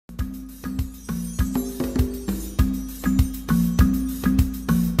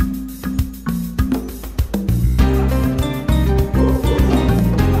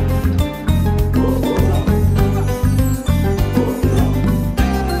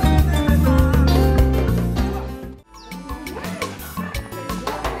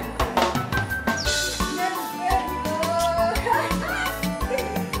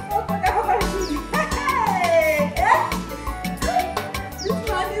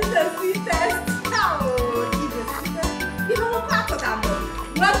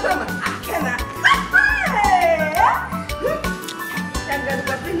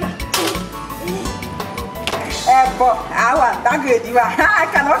4. I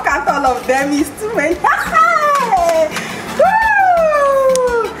cannot count all of them. It's too many.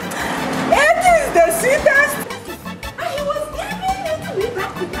 It is the sweetest. And he was giving it to me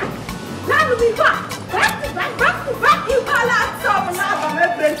back to back. Now we back to back. You call out some now, my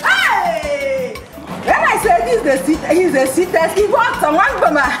friend. Hey! When I said he's the sweetest, he walks on one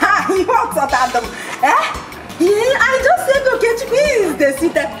from my hand. He walks on them. I just said, okay, he is the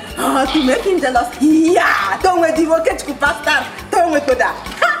sweetest. To make him jealous. Yeah, don't wait, you will get to pastor. Don't wait for that.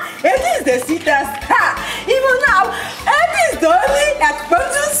 It is the sweetest. Even now, it is the only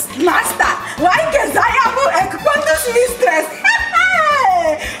Ekpondu's master. Why Keziah Ekpondu's mistress?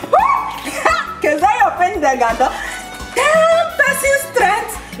 Keziah opened the gando. 10 person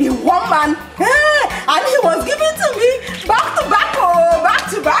strength in one man. And he was giving to me back to back.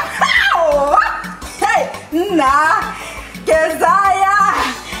 Hey, nah, Keziah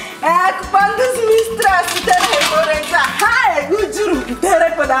Ekpondu's mistress. Hi, good juru.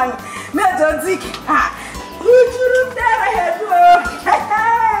 Terepodan. Mejodik. Good juru. Terepo.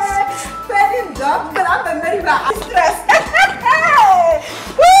 Very job. But I'm a very bad mistress.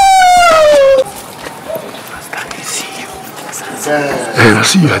 Woo! I see you. I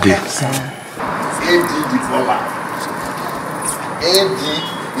see you, Ade. AD the baller. AD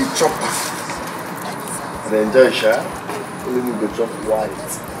the chopper. And enjoy, Sha. Only me go chop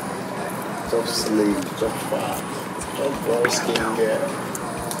white. Chop slave, chop fat, chop brown skin girl.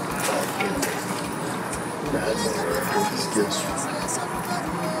 This girl's sweet.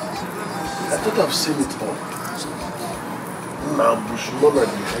 I thought I've seen it all. Now Bushmona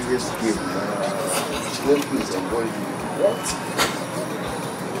the highest game. She never please avoid me. What?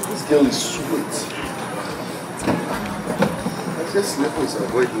 This girl is sweet. I just never is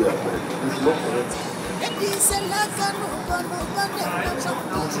avoid me. It's not correct.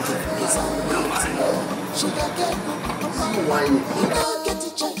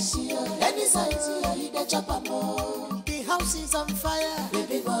 The house is on fire,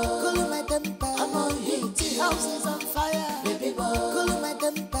 baby boy. Cool my temper, I'm on heat. The house is on fire, baby boy. Cool my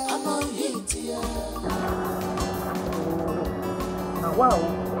temper, I'm on heat. Wow,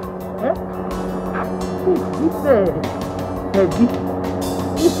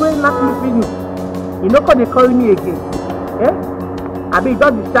 this way not me finish. You know how they call me again? I mean,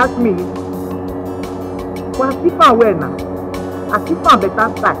 don't distract me. Well, I see far away now. I see far better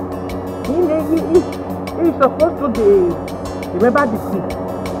side. He's supposed to be, remember the thing.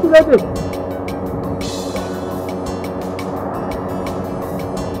 See lady.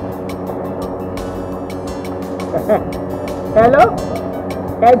 Hello?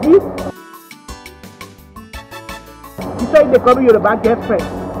 Eddie? You say they call me your bad girlfriend.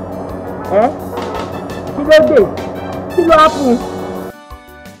 See lady. See what happened?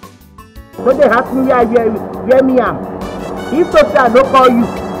 But they ask me where me am. If so say I don't call you.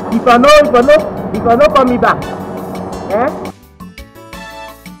 If I don't call me back.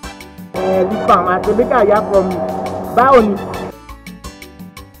 This farm, I say, make a hear from me. Buy only.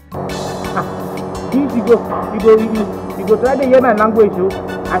 This you go try to hear my language.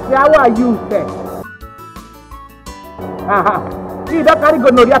 I say, how are you, sir? See, you don't carry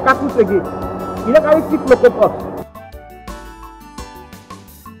gonorrhea cactus again. You don't carry sick locopus.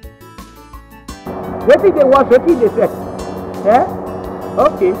 What did they wash? What did they say?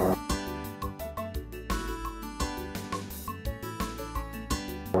 Okay.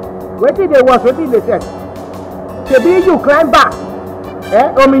 What did they wash? What did they say? Maybe you climb back.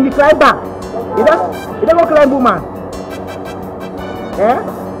 I mean you climb back. You don't go climb woman.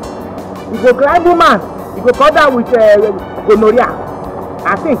 You go climb woman. You go cut down with gonorrhea.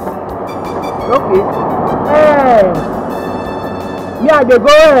 I think. Okay. Me I dey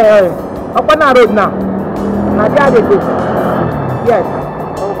go up on the road now. Now there they go. Yes.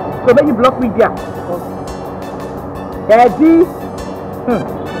 So when you block me there.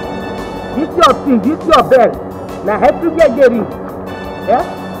 This your thing, this your bell. Now help you get in.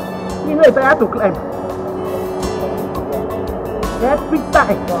 You know if I have to climb. Big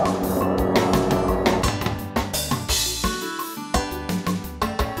time.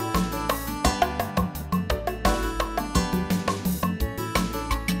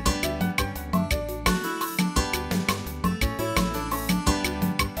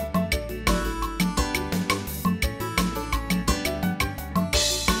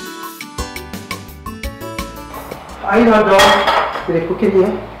 Are you not done with the cooking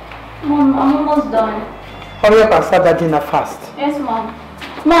here? Mom, I'm almost done. Hurry up and start that dinner fast. Yes, Mom.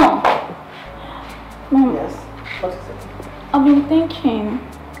 Mom. Yes. What is it? I've been thinking.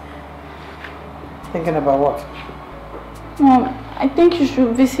 Thinking about what? Mom, I think you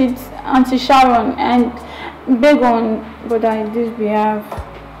should visit Auntie Sharon and beg on Brother Idi's behalf.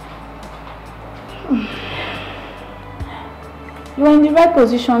 You are in the right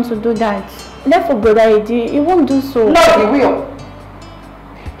position to do that. Therefore, Brother Idi, he won't do so. No, he will.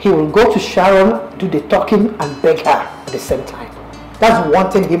 He will go to Sharon, do the talking and beg her at the same time. That's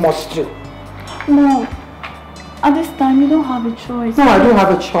one thing he must do. No, at this time you don't have a choice. No, I don't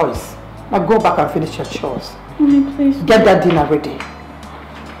have a choice. Now go back and finish your chores. Mommy, please. Get that dinner ready.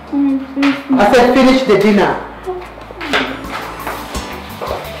 Mommy, please. I said finish the dinner.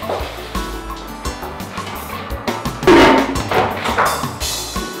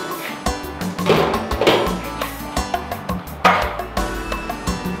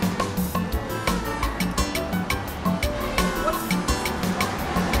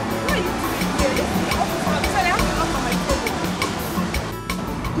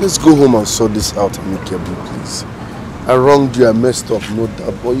 Let's go home and sort this out amicably, please. I wronged you, I messed up, no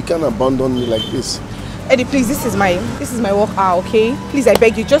doubt, but you can't abandon me like this. Eddie, please, this is my work hour, okay? Please, I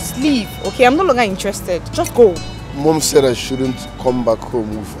beg you, just leave, okay? I'm no longer interested. Just go. Mom said I shouldn't come back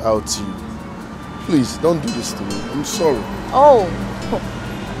home without you. Please, don't do this to me. I'm sorry. Oh.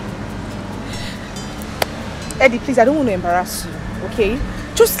 Eddie, please, I don't want to embarrass you, okay?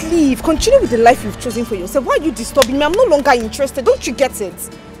 Just leave. Continue with the life you've chosen for yourself. Why are you disturbing me? I'm no longer interested. Don't you get it?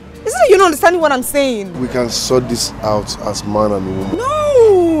 Isn't it you're not understanding what I'm saying? We can sort this out as man and woman.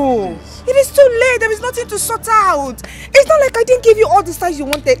 No! Please. It is too late. There is nothing to sort out. It's not like I didn't give you all the styles you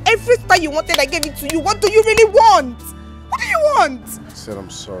wanted. Every style you wanted, I gave it to you. What do you really want? What do you want? I said I'm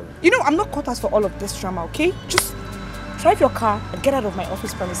sorry. You know, I'm not cut out for all of this drama, okay? Just drive your car and get out of my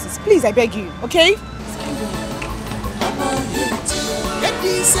office premises. Please, I beg you, okay?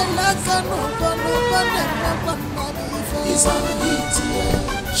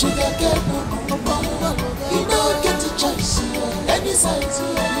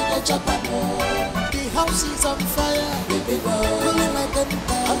 The house is on fire, baby boy. Cooling my temper,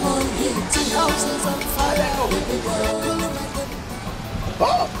 I'm on heat. The house is on fire, baby boy. Cooling my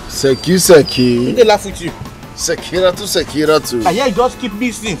temper. Seki. Who they laugh with you? Sekiratu. I hear you just keep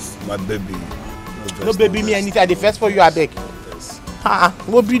business. My baby. No baby me anything. I the first for you, I beg.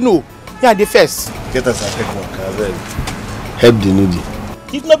 What be no? Yeah, the first. Get us a take one car. Help the needy.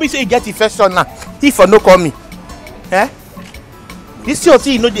 If nobody say you get the first one now, if for no call me. Eh? This your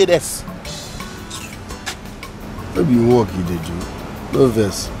thing, no the rest. Maybe you walk you did you. No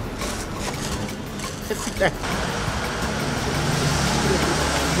verse. Every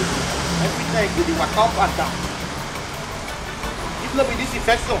time you do walk up and down. If nobody this is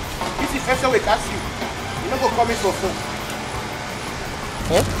first one. This is first one we catch you. You no go come in for phone.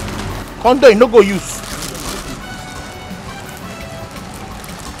 Eh? Condom you no go use.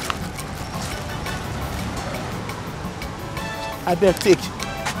 I better take.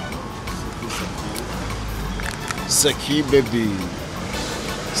 Seki baby.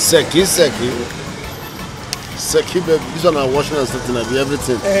 Seki baby. This one I'm washing and something. I be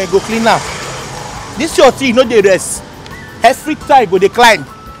everything. Go clean now. This your thing, no dey rest. Every time go dey climb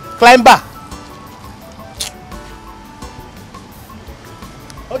back.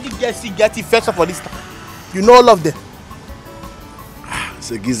 How did you get it first for this time? You know all of them.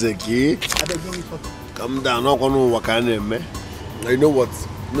 Seki. Calm down. Not gonna work on them, man. You know what?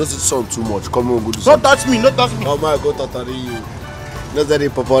 Not to sound too much. Come on, go do something. Don't touch me, don't touch me. Oh my God, totally you. Not that they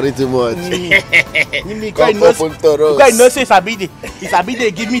papari too much. Come no say Sabide. If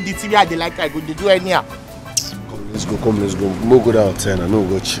Sabide give me the TV I like, I go to do anyhow. Come, let's go. More go down 10. I know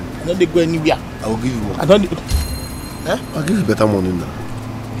got you. I don't dey go anywhere. I will give you more. I don't. I'll give you better money now.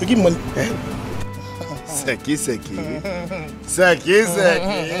 You give money. Seki.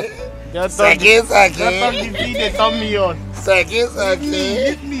 Just talk the they turn me on. Seki.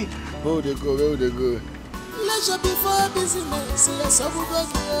 Leave me. Where would they go? Leisure before business, yes, I will go.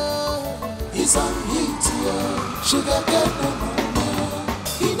 He's on heat, sugar get no more.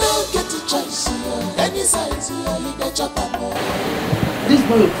 He don't get a choice, any size, he get chop more. This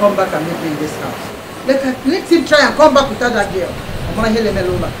boy will come back and meet me in this house. Let him try and come back without that girl. I'm gonna hear him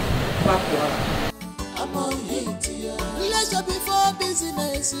alone. Back to her. I'm on heat, leisure before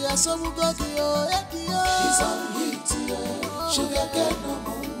business, yes, I will go. He's on heat, sugar get no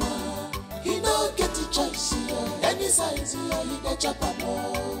more. He don't get a choice, any size, he get chop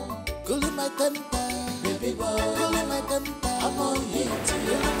more. Cooling my temper, baby boy. Cooling my temper, I'm on heat.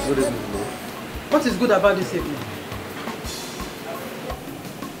 What is good about this evening?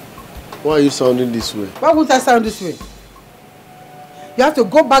 Why are you sounding this way? Why won't I sound this way? You have to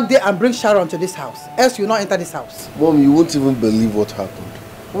go back there and bring Sharon to this house, else you will not enter this house. Mom, you won't even believe what happened.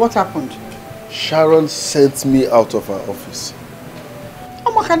 What happened? Sharon sent me out of her office.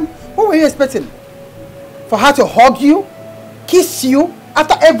 Oh, man, what were you expecting? For her to hug you, kiss you,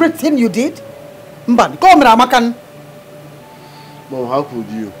 after everything you did? Mban, come Ramakan. Mom, how could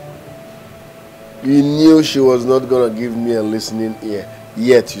you? You knew she was not gonna give me a listening ear,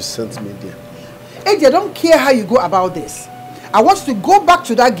 yet you sent me there. Eddie, I don't care how you go about this. I want you to go back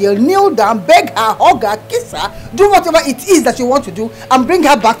to that girl, kneel down, beg her, hug her, kiss her, do whatever it is that you want to do, and bring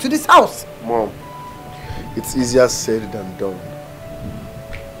her back to this house. Mom, it's easier said than done.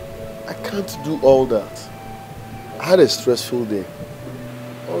 I can't do all that. I had a stressful day.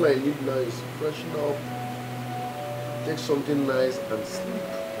 All I need now is freshen up, take something nice and sleep.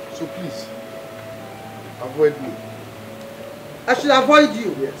 So please, avoid me. I should avoid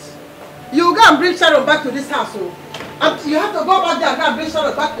you? Yes. You go and bring Sharon back to this house, so. And you have to go back there and go and bring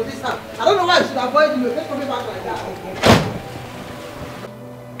Sharon back to this house. I don't know why I should avoid you. Just coming back like that.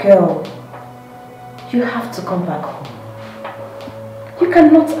 Girl, you have to come back home. You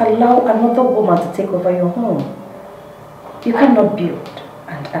cannot allow another woman to take over your home. You cannot build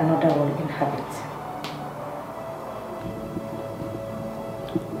and another will inhabit.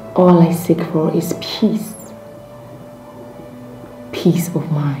 All I seek for is peace. Peace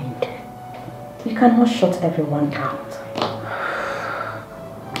of mind. You cannot shut everyone out.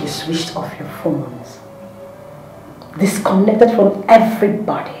 You switched off your phones. Disconnected from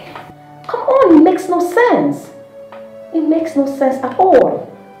everybody. Come on, it makes no sense. It makes no sense at all.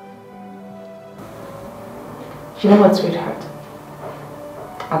 You know what, sweetheart?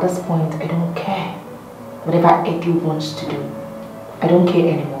 At this point, I don't care. Whatever Eddie wants to do, I don't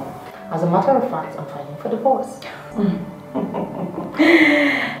care anymore. As a matter of fact, I'm filing for divorce.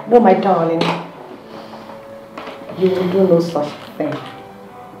 No, my darling. You will do no such thing.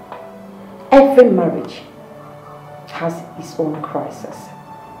 Every marriage has its own crisis.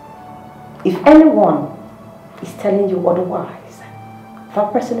 If anyone is telling you otherwise,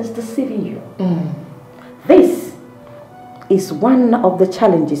 that person is deceiving you. This is one of the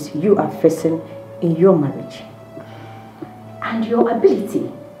challenges you are facing in your marriage. And your ability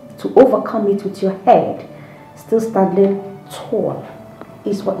to overcome it with your head still standing tall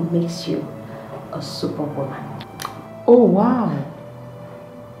is what makes you a superwoman. Oh wow.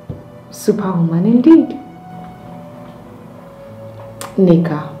 Superwoman indeed.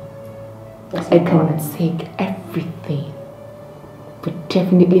 Nika, I can take everything, but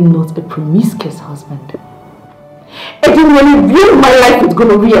definitely not a promiscuous husband. I didn't really ruin my life with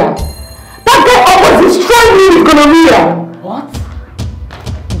gonorrhea. That guy almost destroyed me with gonorrhea. What?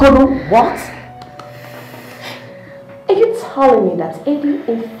 What? Are you telling me that Eddie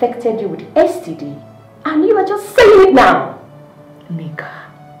infected you with STD and you are just saying it now? Nika,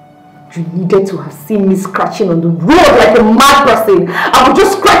 you needed to have seen me scratching on the road like a mad person. I was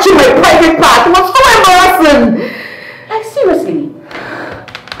just scratching my private part. It was so embarrassing. Like seriously.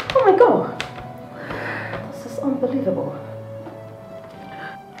 Oh my God. This is unbelievable.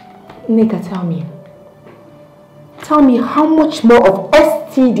 Nika, tell me. Tell me how much more of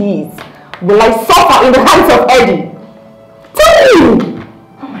STDs will I suffer in the hands of Eddie? Tell me!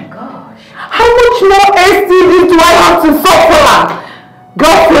 Oh my gosh. How much more STDs do I have to suffer?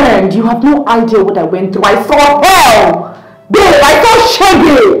 Girlfriend, you have no idea what I went through. I saw hell! Babe, I saw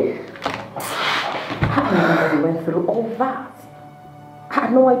Shaggy! I didn't know you went through all that. I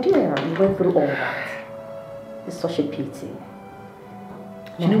had no idea you went through all that. It's such a pity.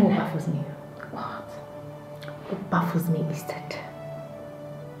 You know what baffles me? What? What baffles me is that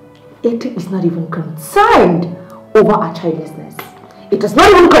Eddie is not even concerned over our childlessness. It does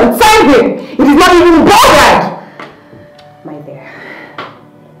not even concern him. It is not even bothered. My dear,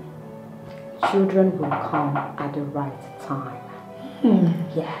 children will come at the right time.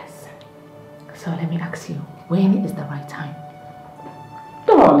 Yes. So let me ask you, when is the right time?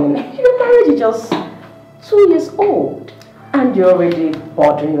 Darling, your marriage is just 2 years old. And you're already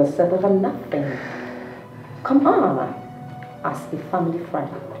bothering yourself over nothing. Come on. As a family friend,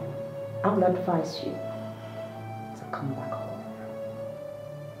 I will advise you to come back home.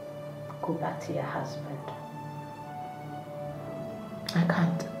 Go back to your husband. I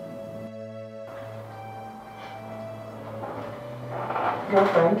can't.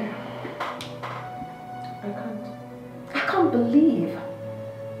 Girlfriend, I can't. I can't believe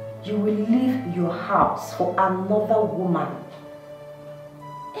you will leave your house for another woman.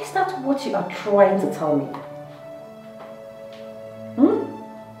 Is that what you are trying to tell me?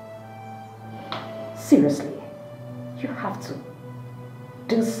 Seriously, you have to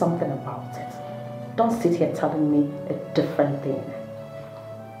do something about it. Don't sit here telling me a different thing.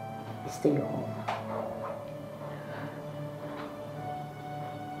 Stay home.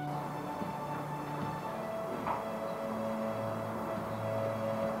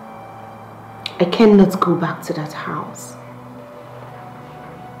 I cannot go back to that house.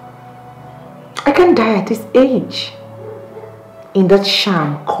 I can't die at this age in that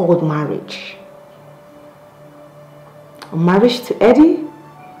sham called marriage. A marriage to Eddie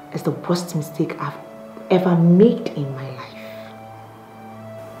is the worst mistake I've ever made in my life.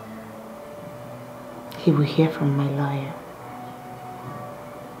 He will hear from my lawyer.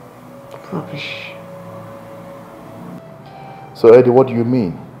 Rubbish. So Eddie, what do you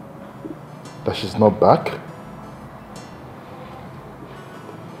mean? That she's not back?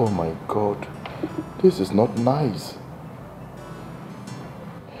 Oh my God, this is not nice.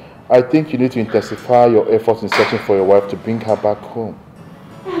 I think you need to intensify your efforts in searching for your wife to bring her back home.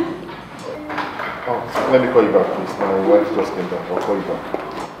 Oh, let me call you back, please. My wife just came back. I'll call you back.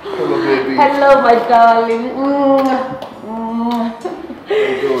 Hello, baby. Hello, my darling. How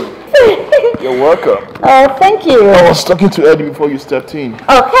you doing? You're welcome. Oh, thank you. I was talking to Eddie before you stepped in.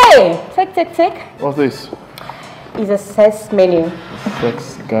 Okay. Take. What's this? It's a sex menu.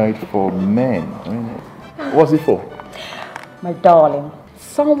 Sex guide for men. What's it for? My darling,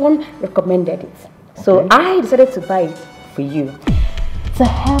 someone recommended it. So I decided to buy it for you to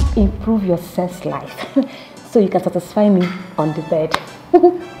help improve your sex life. So you can satisfy me on the bed.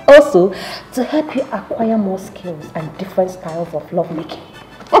 Also, to help you acquire more skills and different styles of lovemaking.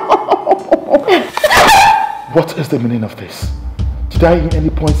 What is the meaning of this? Did I at any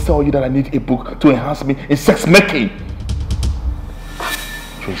point tell you that I need a book to enhance me in sex making?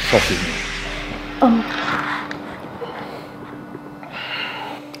 You're insulting me.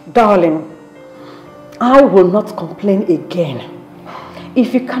 Darling, I will not complain again.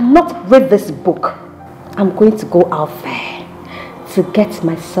 If you cannot read this book, I'm going to go out there to get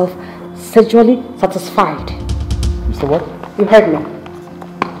myself sexually satisfied. Mr. What? You heard me.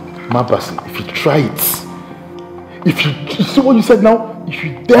 Mabasi, if you try it, you see what you said now? If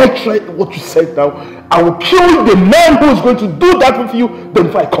you dare try what you said now, I will kill the man who is going to do that with you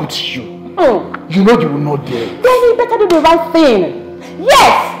before I come to you. You know you will not dare. Then you better do the right thing.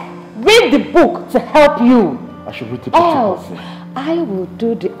 Yes! Read the book to help you. I should read the book. Else, I will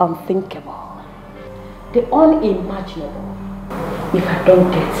do the unthinkable, the unimaginable, if I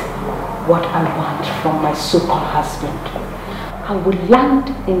don't get what I want from my so-called husband. I will land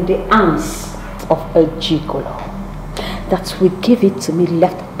in the arms of a gigolo that will give it to me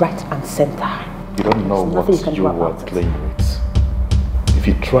left, right, and center. You don't know what you are playing with. If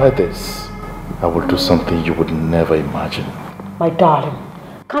you try this, I will do something you would never imagine. My darling,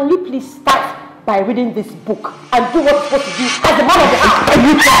 can you please start by reading this book and do what you're supposed to do as the man of the house? Can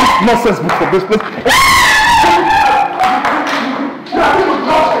you take this nonsense book from this place?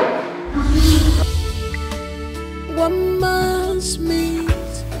 One man's meat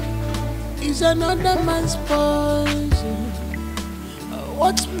is another man's poison.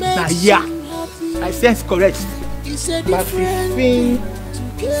 What makes you happy? I sense correct. Is a But different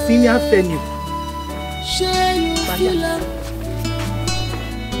 15 senior venue. share you feel it.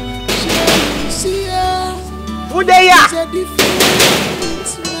 Share you see it. Who they are? It's a different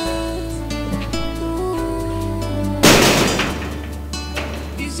man.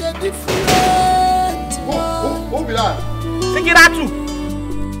 It's a different man. Who be that? Take it out too.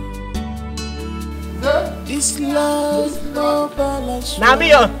 This love no balance. Now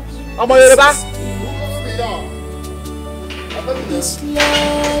me on. Omo Yoruba. This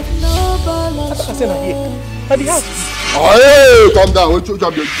love no balance. I say na here. At the house. Hey, calm down. What you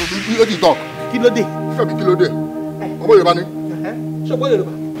talk? Kilo dey. Kilo dey. Omo Yoruba ni. So boy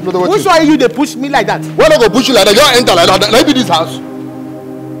Yoruba. Who's why you they push me like that? Why not go push you like that? You enter like that. Let me this house.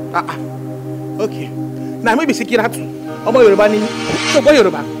 Okay. Now maybe Sikira too. Omo Yoruba ni. So boy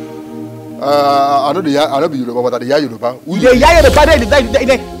Yoruba. I know be Yoruba, but I hear Yoruba. The Yoruba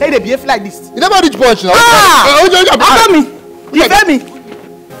they behave like this. You never reach punch now. After me. You feel me?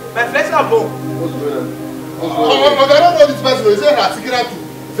 My flesh is bone. What's going on? I don't know this person. He say Sikira too.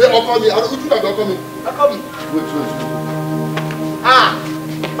 Say Okomi. I don't know Okomi. Okomi. Wait.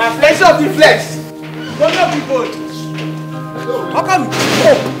 My flesh of the flesh. Don't know people. Okomi.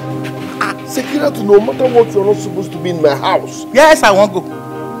 Sikira too, no matter what, you're not supposed to be in my house. Yes, I won't go.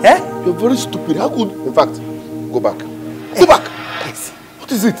 Eh? You're very stupid. How could... In fact, go back. Go back. Yes.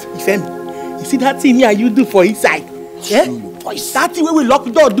 What is it? You see that thing here you do for inside? Yeah? That thing where we lock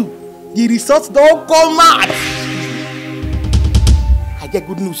the door do. The results don't come out. I get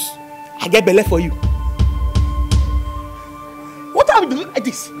good news. I get belly for you. What are we doing like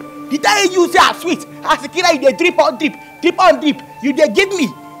this? Did I use it as sweet? As a kid, you drip on drip. You they give me.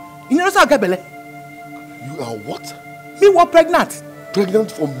 You know how I get belly? You are what? Me was pregnant.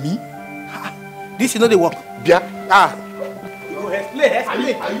 Pregnant for me? This is not the work. Yeah. You explain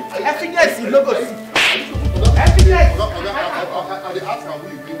explain. Evidence is no good.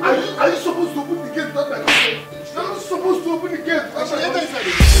 Are you supposed to open the gate? Not like this. You're not supposed to open the gate.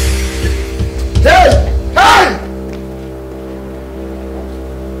 Hey! Hey!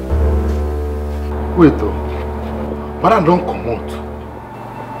 Wait though. Madam don't come out.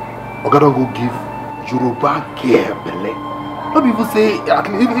 Oga don't go give Yoruba girl belle. Not people say at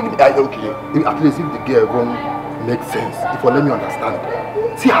least if the girl won't make sense. If you let me understand.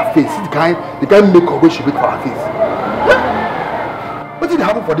 See her face, see the kind makeup where she make for her face. What did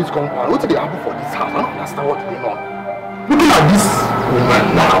happen for this compound? What did happen for this house? I don't understand what's going on. Looking at this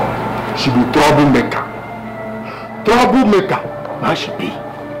woman now, she be troublemaker. Troublemaker. Now she be.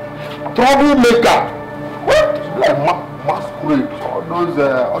 Troublemaker. What? She be like masquerade. All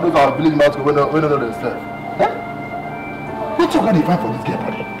those are village masquerade when they know themselves. Eh? What you gonna find for this girl,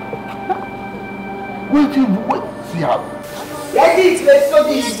 buddy? Wait, see her. Let's go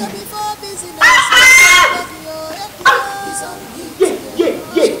this. Yeah.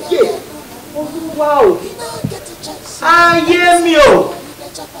 Oh, wow. Yeah, me.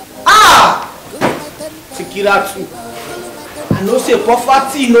 Sekiratu. I know say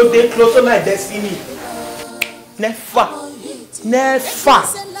poverty no dey close to my destiny. Never.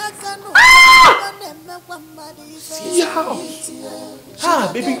 See how?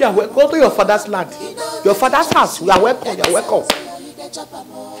 Baby, you are welcome. Go to your father's land. Your father's house. You are welcome. You are welcome.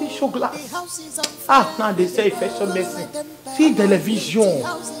 See show glass. Now they say infection medicine. See television.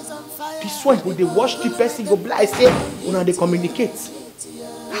 This one when they watch the person go blind. Say when they communicate.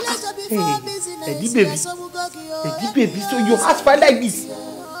 Hey, Eddie baby. So you ask for like this.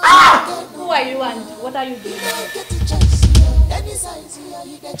 Who are you and what are you doing?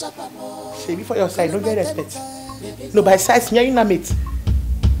 Say before your side, don't get respect. No, by size, you're in a mate.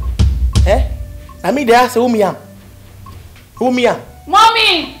 I mean, they ask who me am.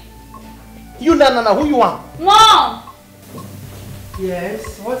 Mommy! You no, who you are? Mom!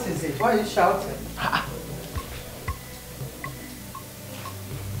 Yes, what is it? Why are you shouting?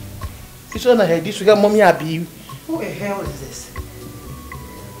 This one I heard this we got mommy Abi. Who the hell is this?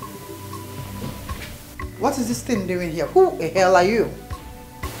 What is this thing doing here? Who the hell are you?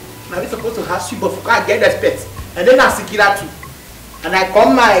 Now we're supposed to ask you, but for can't get respect. And then I seek it out too. And I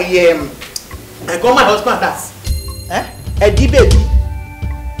call my husband that's Eddie baby.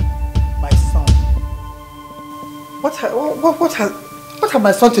 My son. What have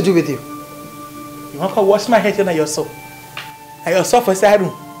my son to do with you? You want to wash my head and your soul? And your soul for side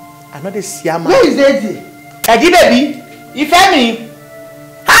room. I know this Siama. Where is Eddie? Eddie baby, you feel me?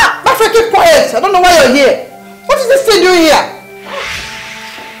 My friend, keep quiet. I don't know why you're here. What is this thing doing here?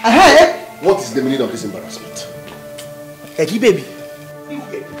 What is the meaning of this embarrassment? Eddie baby.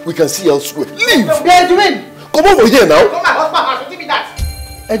 We can see elsewhere. Leave! Edwin! Come over here now. Come my husband house, give me that.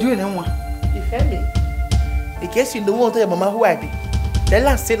 Edwin, you feel me? In case you don't want to tell your mama who I be. Tell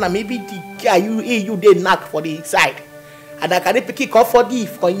her say na maybe the guy you dey knock for the inside. And I can pick it up for the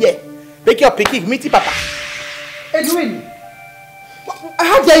from here. Pick your pick meet papa. Edwin!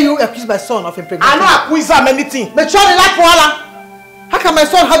 How dare you accuse my son of impregnating? I don't accuse him anything. But Charlie like Walla. How can my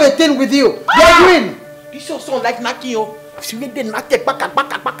son have a thing with you? Edwin! This your son like knocking you. If you dey knock back,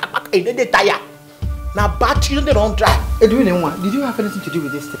 and then they tire. Now bad children they don't try. Edwin, did you have anything to do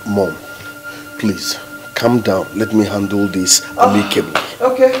with this thing? Mom, please calm down. Let me handle this amicably.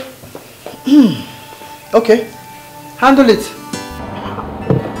 Okay. Okay. Handle it.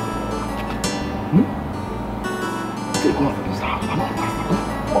 Take one for this house. I'm not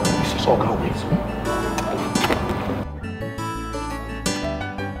what this is all going to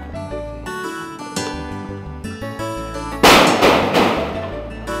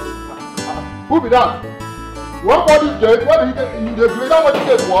Who be that? You want for this gate? What did you do? You know what you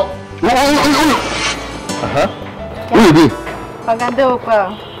get what? Who you be?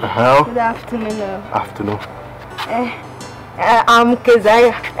 Good afternoon. Afternoon. I'm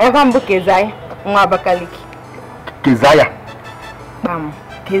Kezaya. I'm Kezaya. Mwabakaliki. Kezaya.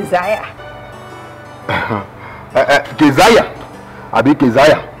 Kezaya. Kezaya. I be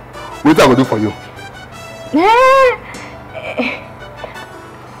Kezaya. What I will do for you?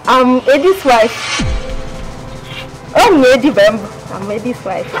 I'm Eddie's wife. I'm Eddie Bambo. I'm Eddie's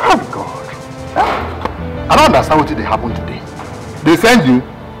wife. Oh God. I don't understand what did happen today. They send you?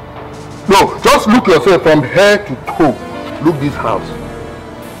 No, just look yourself from head to toe. Look this house.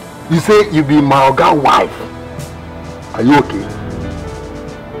 You say you be my Oga wife. Are you okay?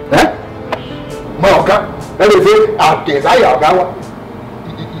 My Oga? Let me say, I'm Kezaya Oga wife.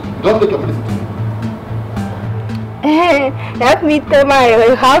 Don't take your medicine. Help me tell my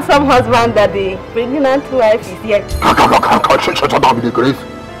handsome husband that the pregnant wife is here. Shut up with the grace.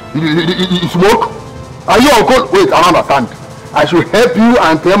 You smoke? Are you uncle? Wait, I don't understand. I should help you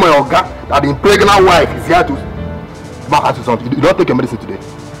and tell my Oga that the pregnant wife is here to... Ask you something. You don't take your medicine today.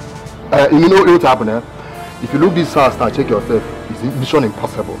 You know what's happening? If you look this fast and check yourself, it's mission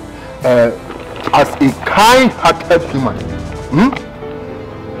impossible. As a kind-hearted human,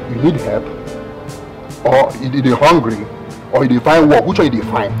 you need help, or you're hungry, or you find work. Which one you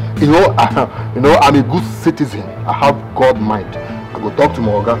find? You know, I'm a good citizen. I have God mind. I go talk to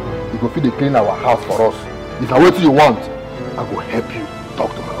my Oga. He go feed the clean our house for us. If I wait till you want, I will help you.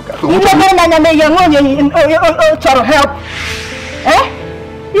 Talk to my Oga. So you help. Eh?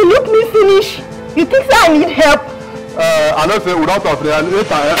 You look me finish. You think I need help? I don't say without a prayer.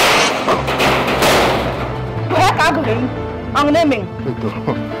 I'm naming.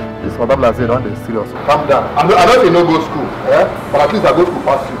 This madam has said, don't be serious. Calm down. I don't say no go school, but at least I go to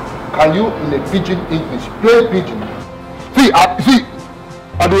pass you. Can you, in a pidgin English, plain pidgin? See, I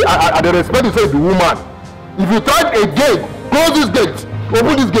respect you say the woman. If you try again, close this gate,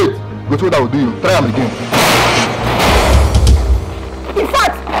 open this gate. Go see what I will do you. Try them again. In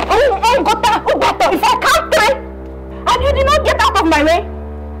fact, if I can't try, and you did not get out of my way,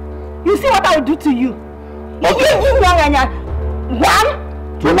 you see what I will do to you. Okay. One,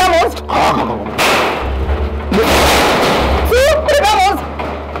 two devils. Two devils.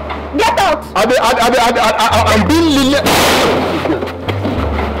 Get out. I'm being lily.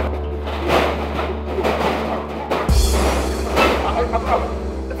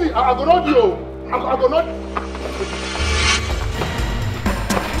 I go not you. I go not.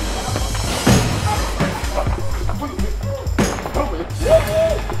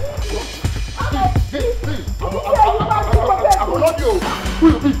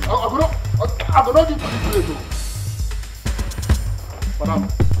 I will not do this place. Madam.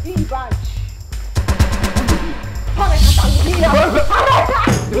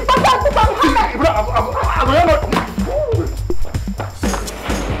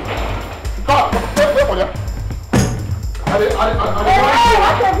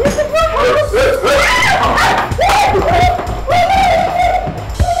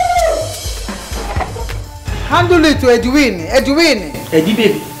 Handle it to Edwin. Eddie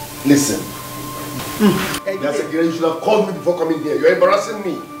baby. Listen. That's a girl, you should have called me before coming here. You're embarrassing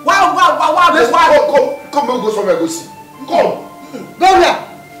me. Wow. Let's come, we'll go somewhere, go see. Come. Go here.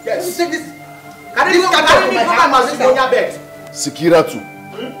 Yes. Take this. Sekiratu,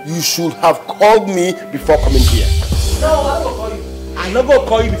 you should have called me before coming here. No, I'm going to call you. I'm not going to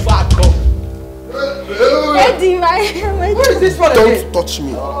call you before I come. Eddie, what is this for? Don't touch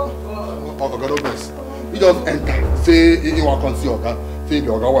me. You just enter. Say you want to see Oga. Say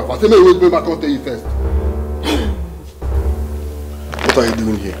your wife. I say me wait back and tell you first. What are you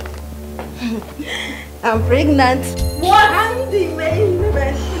doing here? I'm pregnant. What? I'm the main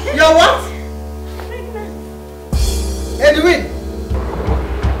event. You're what? Pregnant. Edwin.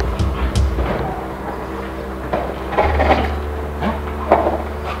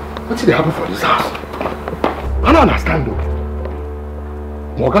 What did happen for this house? I don't understand though.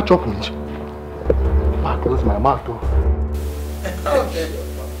 Moga chop me. Close my mouth too.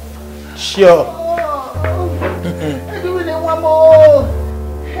 Sure. Edwin, one more.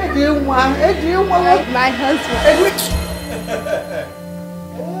 Edwin, My husband. Edwin.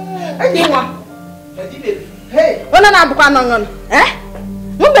 Hey. Eh?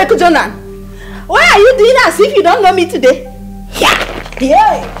 Why are you doing as if you don't know me today? Yeah.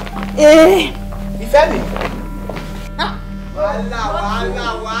 Ifemi.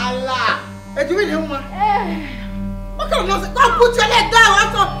 Wala. Edwin, what kind of nonsense? Don't put your leg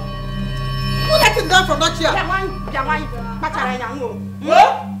down. Put it down from that chair. Yeah,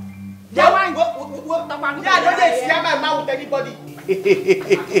 don't share my mouth with anybody.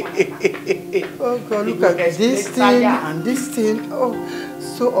 Oh God, look at this thing and this thing. Oh,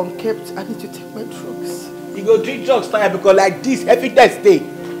 so unkept. I need to take my drugs. You go drink drugs tire because like this every next day.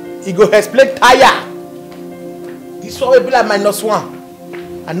 You go explain tire. This one will be like -1.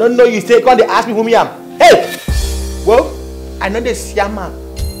 I don't know you say, come they ask me who me am. Hey! Well, I know the shaman.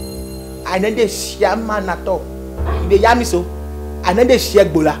 I know the shaman at all. They yam me so. I know the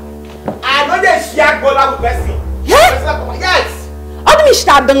shagbola. I know the shagbola with person. Yes! How do you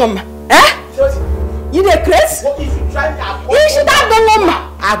start doing them? Eh? You the Chris? What if you try me? You start doing them.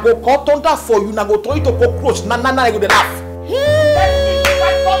 I go cut thunder for you. I go throw you to cockroach. Na, I go the laugh.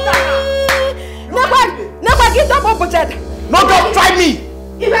 Nobody get up on budget. No, don't try me.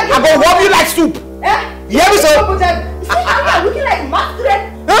 I go rub you like soup. Eh? You hear me, sir? See, you're looking like masquerade.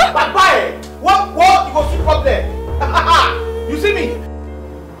 Huh? Bye-bye. What? You go see problem.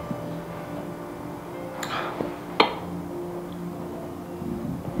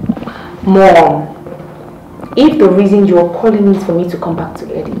 Mom, if the reason you're calling is for me to come back to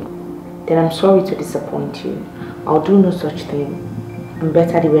Eddie, then I'm sorry to disappoint you. I'll do no such thing. I'm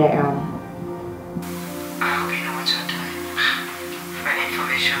better the way I am. I hope you know what you're doing. For any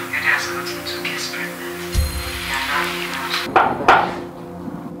information, Eddie has gotten 2 kids pregnant. And now he knows.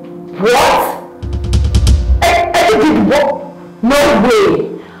 What? Eddie did what? No way!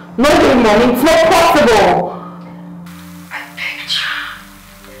 No way, Mom. It's not possible! I begged you.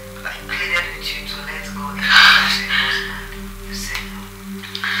 I pleaded with you to let go of the husband. You said no.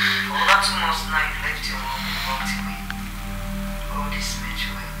 For over 2 months now, you left your home and walked away. All this made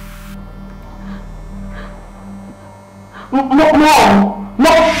you well.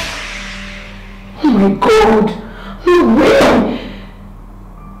 Mom! Oh my God! No way!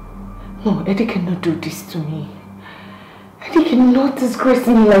 No, Eddie cannot do this to me. Eddie cannot disgrace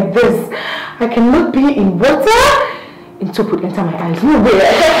me like this. I cannot be in water and soap would enter my eyes. No way! I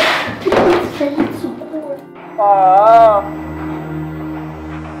can't tell you to go.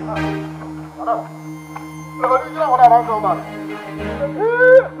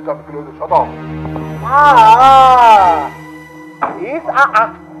 Shut up.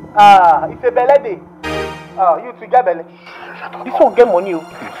 It's a belly day. You to get belly. This won't get money.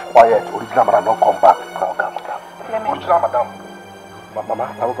 Quiet. Original madam don't come back. Original madam. Mama,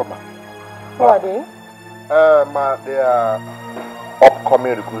 I will come back. Who are they? They are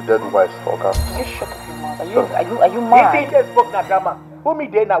upcoming recruited wives for camp. You shut up your mouth. Are you mad? This thing spoke na grammar. Who me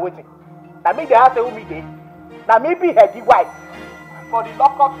dey na waiting? Now me dey ask who me dey. Now me be heady wife for the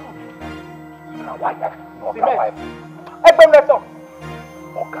lockup suit. Original wife. Original wife. Original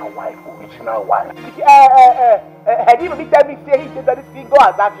wife. Original wife. Heady me tell me say he dey very single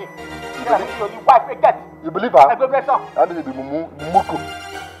as that thing. He's the only wife we get. You believe her? That is the Mumu.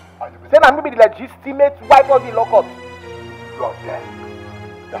 Say now me be the legitimate wife of the lockup. You are there.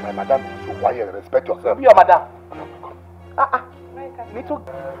 That my madam is so quiet. Respect yourself. Be your madam. Little.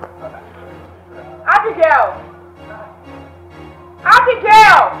 Abigail.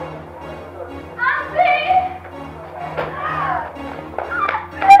 Abigail. Auntie.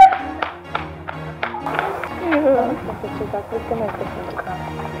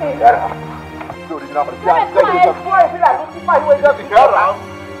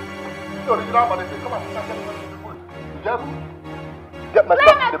 Get my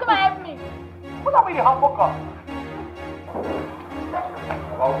stuff in the Come and help me. What are we the humble car?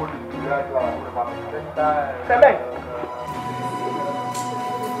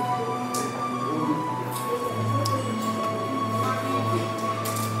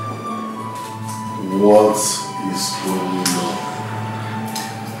 What is going on?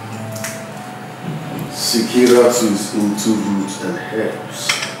 Sekiratu is into roots and herbs,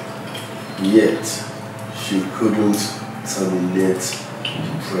 yet she couldn't terminate the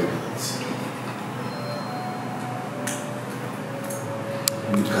pregnancy.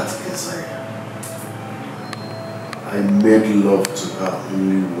 Look at Isaiah. I made love to her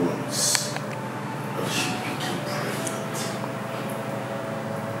only once, and she became pregnant.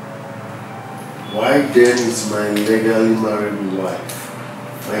 Why then is my legally married wife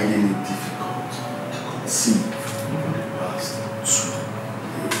finding it difficult to conceive for the past 2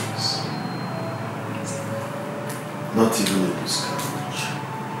 years? Not even a miscarriage.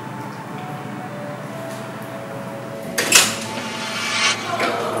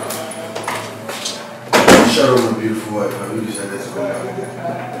 Sharon, my beautiful wife, have you decided to come back?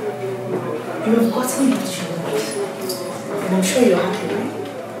 You have gotten what you want. And I'm sure you're happy, right?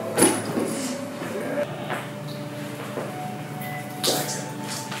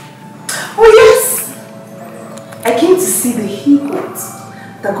 Oh yes! I came to see the he-goat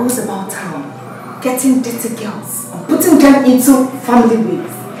that goes about town, getting dirty girls and putting them into family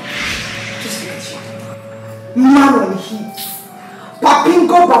ways. Just look at you. Man on heat.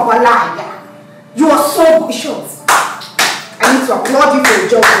 Papingo Babalaya. You are so short. I need to applaud you for your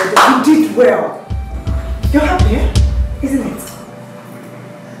job, brother. You did well. You're happy, isn't it?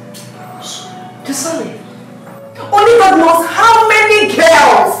 You're sorry. Only God knows how many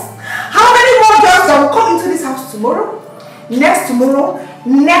girls, how many more girls that will come into this house tomorrow, next tomorrow,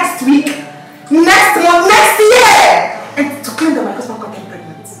 next week, next month, next year, and to claim that my husband got them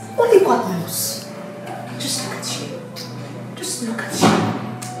pregnant. Only God knows. Just look at you. Just look at you.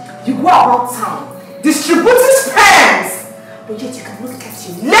 You go about town, distributing sperms, but yet you can look at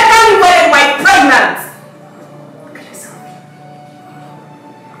you, legally wearing my pregnant. Look at yourself.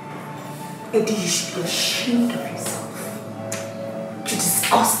 Eddie, you should be ashamed of yourself. You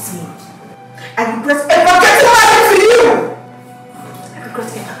disgust me. I regret ever getting married to you. I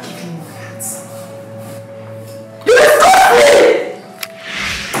regret ever giving you that. You disgust me!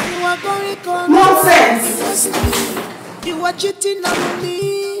 You are going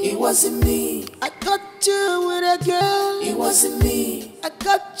wasn't me. I got you with a girl. It wasn't me. I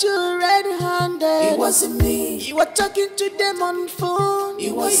got you red-handed. It wasn't me. You were talking to them on the phone.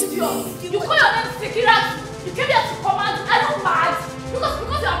 It wasn't me. You call your name security. You came here to command. I don't mad. Because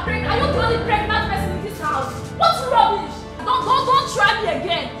you are pregnant. Are you the only pregnant person in this house? What's rubbish? Don't try me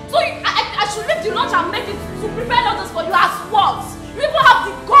again. So I should leave the lunch and make it to prepare noodles for you as what? You even have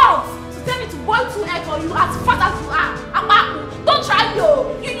the guts to tell me to boil 2 eggs for you as fat as you are. Don't try me.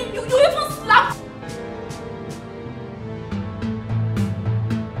 You even slapped.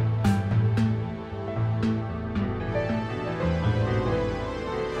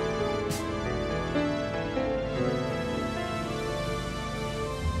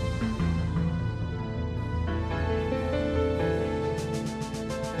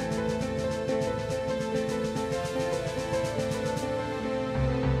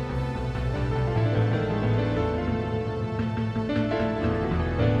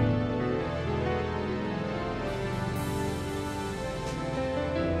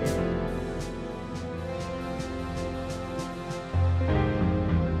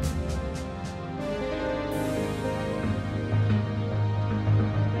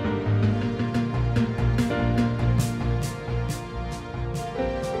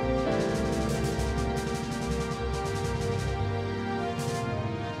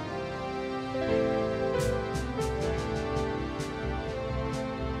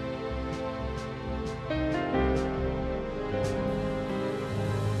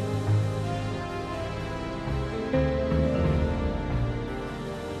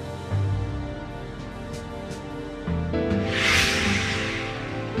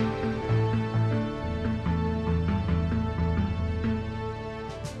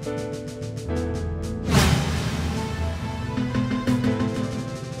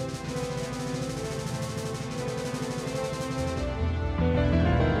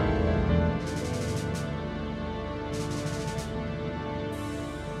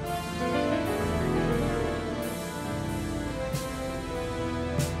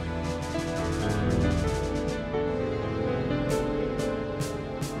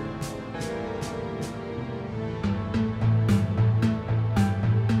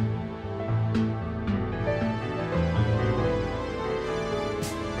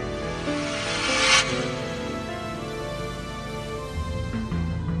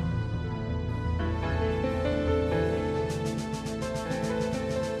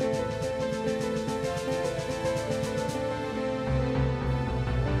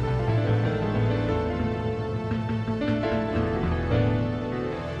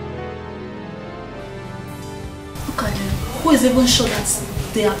 Who is even sure that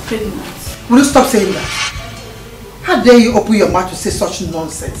they are pregnant? Will you stop saying that? How dare you open your mouth to say such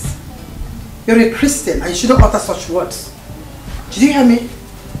nonsense? You're a Christian and you shouldn't utter such words. Did you hear me?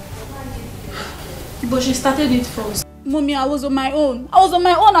 But she started it first. Mommy, I was on my own. I was on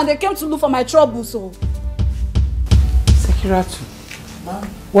my own and they came to look for my trouble, so. Sekiratu,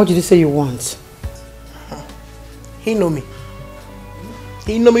 what did you say you want? He know me.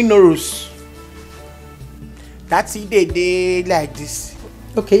 He know me no rules. That's it they like this.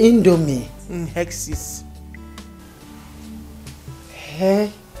 Okay, Indomie. Hexes.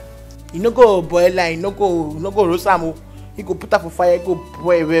 Hey. You no go boil line, you no go roast am. You go put up for fire, you go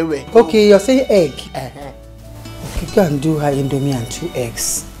boil where. Okay, you're saying egg. Okay, go and do her Indomie and 2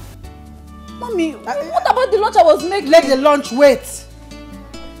 eggs. Mommy, what about the lunch I was making? Let the lunch wait.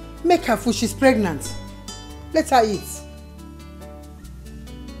 Make her food, she's pregnant. Let her eat.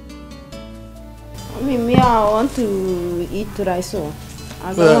 Me, I want to eat rice.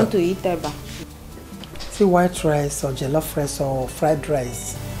 I don't want to eat eba. See, white rice or jollof rice or fried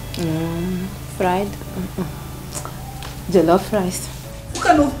rice? Fried? Jollof rice. What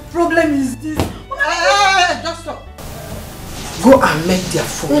kind of problem is this? Just stop. Go and make their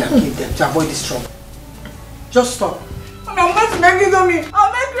food and give them to avoid this trouble. Just stop. I'm going to make it on me.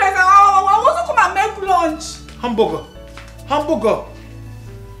 I'll make rice. I want to come and make lunch. Hamburger.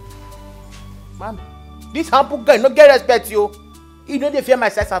 Man, this hamburger no get respect you. You know they fear my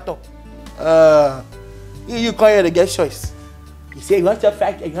size at all. You come here to get choice. You say you want your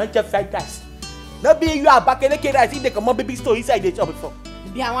fried rice. No be you are back and rice. If they come on baby store inside the shop before.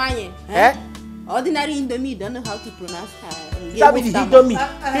 Ordinary Indomie don't know how to pronounce her. That be the Indomie.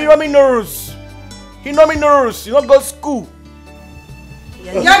 He know me no rules. You don't go to school.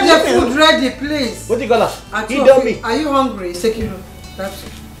 Get the food ready, please. What you gonna? Indomie. Are you hungry? Sekiro. That's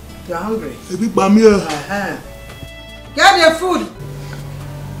it. You're hungry. A big bamia. Get the food.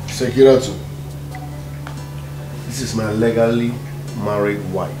 Sekiratu, this is my legally married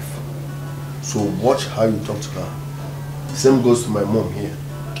wife. So watch how you talk to her. Same goes to my mom here.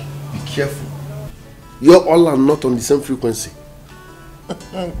 Be careful. You all are not on the same frequency.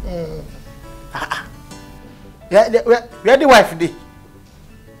 Where the wife dey?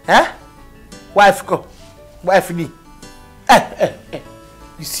 Huh? Wife go. Wife dey.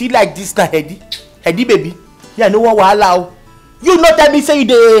 You see like this na Eddie baby. Yeah, no one will allow. You not tell me say you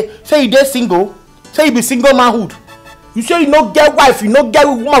dey single. Say you be single manhood. You say you no get wife, you no get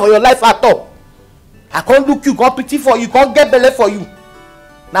woman for your life at all. I can't look you, can't pity for you, can't get belly for you.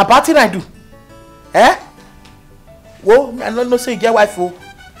 Now bad thing I do. Eh? Whoa, I don't know say you get wife oh.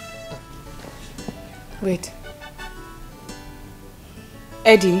 Wait.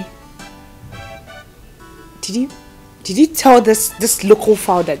 Eddie, did you tell this local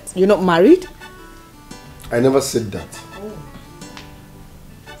fowl that you're not married? I never said that. Oh.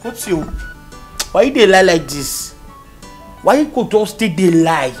 What's you? Why you dey lie like this? Why you could just stay dey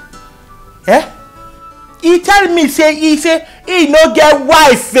lie? Eh? He tell me say he no get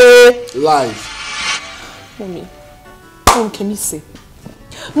wife eh? Lies. Mommy, can you see?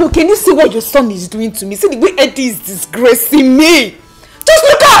 No, can you see what your son is doing to me? See the way Eddie is disgracing me. Just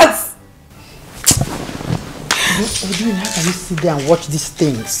look at. Odin, how can you sit there and watch these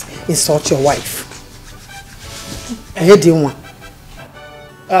things insult your wife? I heard you one.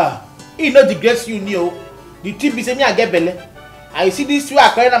 He no disgrace you new. The tip be say me I get belle. I see this way I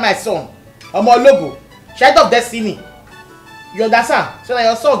carry my son. I'm a logo. Child of destiny. You understand? So that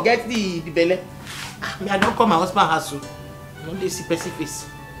your son get the belle. Me I don't call my husband house. I don't dey see person face.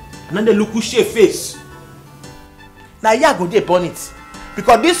 I don't dey look who shave face. Now here I go dey burn it.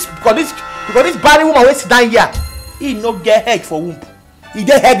 Because this barren woman wey sit down here, he no get head for womb. He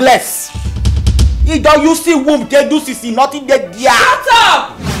dey headless. He don't use the womb, they do sissy, nothing there. Shut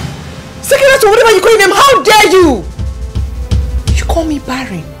up! Secretary, whatever you call him, how dare you? You call me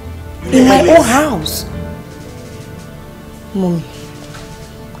barren in my own house. Mom.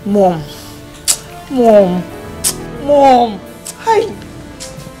 Hi.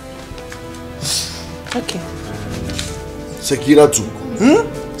 Okay. Sekiratu.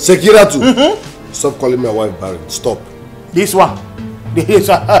 Sekiratu. Stop calling my wife barren. Stop. This one.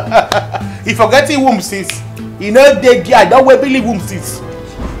 He forget his womb sis. He know they there. Don't wait believe womb sis.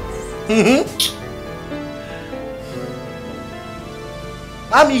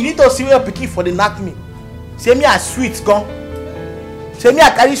 Mommy, you need to see your pikin for the knack me. Say me a sweet gone. Say me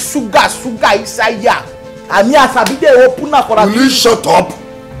a carry sugar inside here. And me a sabi dey open up for that. Will you shut up?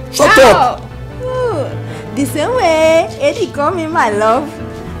 Shut up. Ooh, the same way Eddie call me my love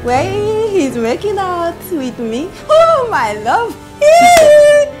when he's making out with me. Oh, my love.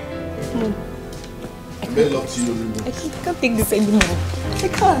 I made love to you. I can't take this anymore. I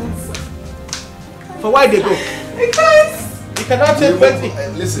can't. For why they go? Because you cannot say plenty.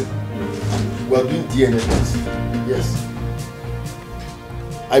 Listen, we are doing DNA test. Yes.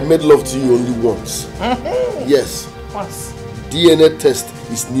 I made love to you only once. Yes. Once. DNA test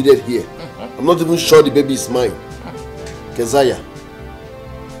is needed here. I'm not even sure the baby is mine. Kezaya.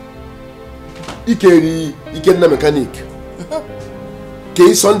 Ikenna mechanic.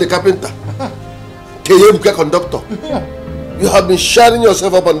 Son the carpenter. Buka conductor. You have been shouting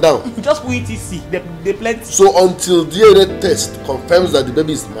yourself up and down. Just wait to see. They plenty. So until DNA test confirms that the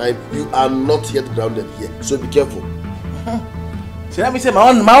baby is mine, you are not yet grounded here. So be careful. So let me say my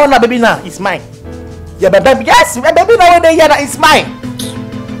own baby now is mine. Yeah, baby, yes, my baby now when they hear that it's mine.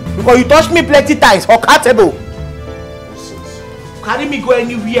 Because you touched me plenty times, uncountable. Carry me go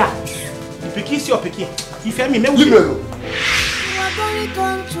anywhere. You pick your picking. You feel me? Leave me alone.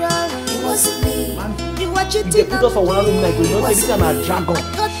 It wasn't me. You watch it. They put us for one room like we know this is a dragon.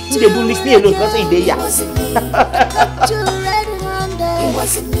 If they do listen alone, because they there. It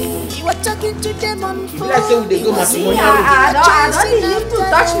wasn't me. You were talking to them on phone. Let's say they go matrimonial. I don't need you to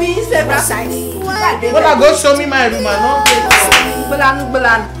touch me several times. When I go show me my room, I know.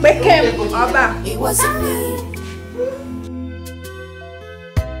 It wasn't me.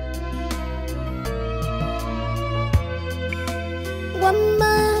 One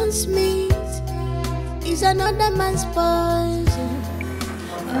man's meat is another man's poison.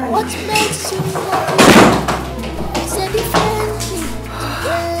 What makes you happy is a different thing.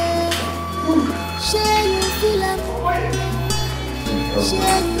 Share you feel it,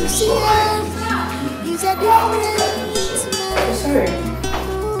 share you see it. Is a different thing.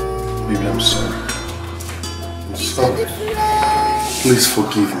 Baby, I'm sorry. I'm sorry. Please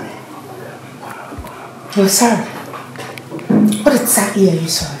forgive me. You're sorry? What exactly are you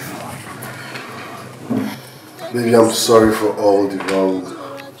sorry for? Baby, I'm sorry for all the wrong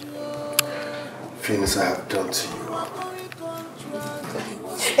things I have done to you.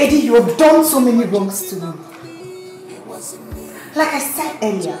 Eddie, you have done so many wrongs to me. Like I said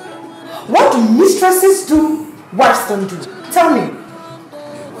earlier, What do mistresses do, wives don't do? Tell me.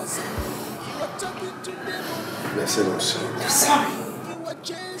 I said I'm sorry. You're sorry.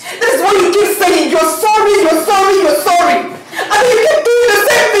 This is what you keep saying. You're sorry, you're sorry, you're sorry. I mean, you keep doing the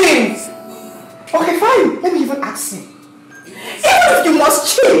same things. Okay, fine. Let me even ask you. Even if you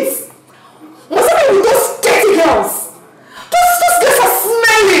must cheat, must I be with those dirty girls? Those girls are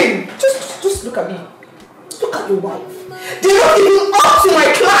smelling. Just look at me. Look at your wife. They're not even up to my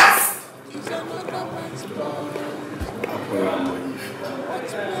class.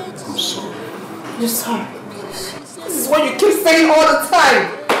 I'm sorry. You're sorry. This is what you keep saying all the time.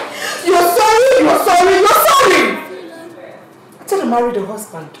 You're sorry, you're sorry, you're sorry. I thought I married a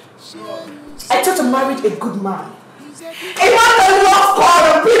husband. I thought I married a good man. A man that loves God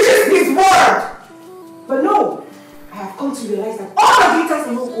and preaches his word. But no, I have come to realize that all the glitters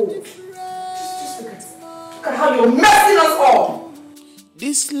are no gold. Just look at it. Look at how you're messing us all.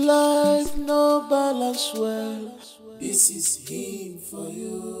 This life no balance well. This is him for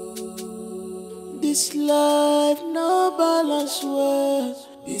you. This life no balance well.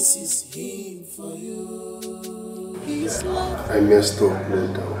 This is him for you. This life. I messed up, no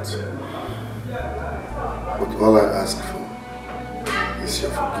doubt. But all I ask for is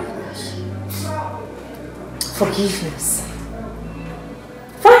your forgiveness. Forgiveness.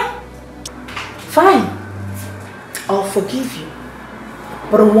 Fine. Fine. I'll forgive you.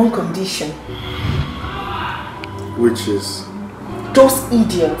 But on one condition. Which is? Those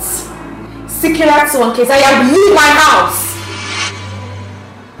idiots. Secular to one case. I have leave my house.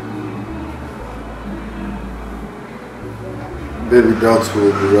 Baby, that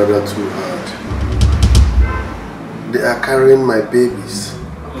will be rather too hard. They are carrying my babies.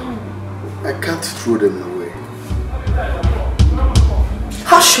 I can't throw them away.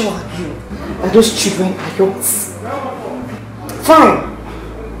 How sure are you that those children are yours? Fine.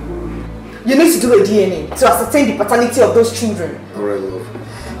 You need to do a DNA to ascertain the paternity of those children. Alright, love.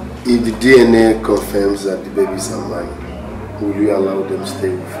 If the DNA confirms that the babies are mine, will you allow them to stay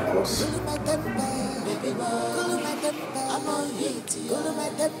with us?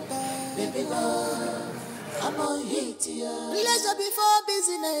 Pleasure before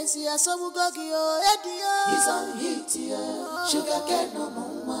business, yeah, so we go he's on heat, yeah. Sugar cane no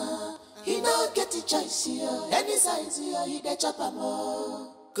more. He don't get a choice, yeah. Any size, yeah, he the chop more.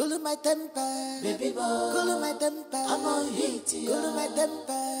 Cool my temper, baby boy. Cool my temper. I'm on heat, yeah. Cool my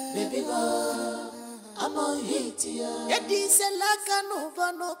temper, baby boy. I'm on heat, yeah. He's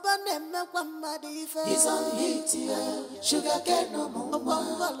on heat, yeah. Sugar cane no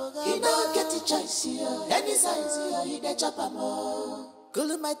more. He don't get a choice, yeah. Any size, yeah, he the chop more.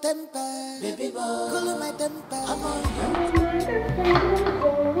 Cool my temper, baby boy. Cool my temper. I'm on heat.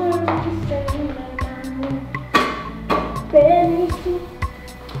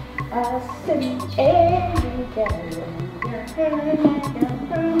 I said,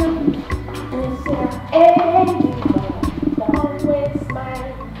 always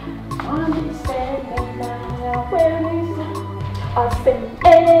smile, understand that when I spend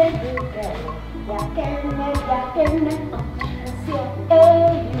every day,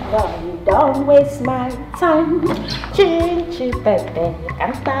 everybody, don't waste my time. Chinchy baby,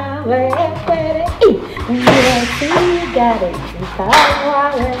 canta you got it.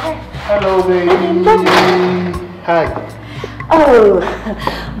 Hello, baby. Hi. Oh,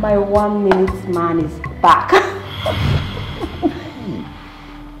 my 1 minute man is back.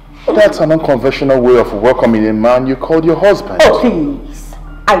 That's an unconventional way of welcoming a man you called your husband. Oh, please.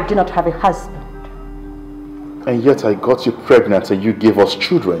 I do not have a husband. And yet I got you pregnant and you gave us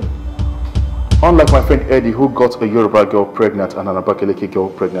children. Unlike my friend Eddie, who got a Yoruba girl pregnant and an Abakaliki girl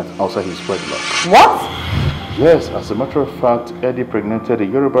pregnant outside his wedlock. What? Yes, as a matter of fact, Eddie pregnanted a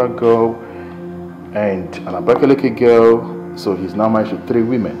Yoruba girl and an Abakaliki girl, so he's now married to 3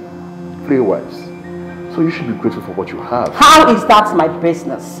 women, 3 wives. So you should be grateful for what you have. How is that my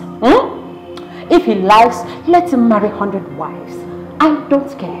business? If he likes, let him marry 100 wives. I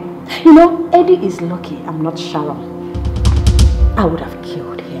don't care. You know, Eddie is lucky I'm not Sharon. I would have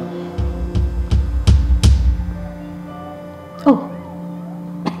killed him. Oh,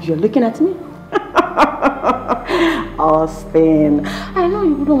 you're looking at me? Austin, I know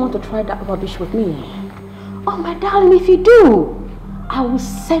you wouldn't want to try that rubbish with me. Oh, my darling, if you do, I will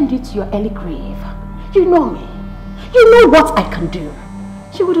send you to your early grave. You know me. You know what I can do.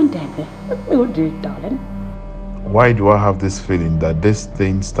 You wouldn't dare me. You would do it, darling. Why do I have this feeling that this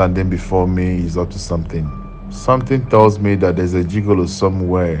thing standing before me is up to something? Something tells me that there's a gigolo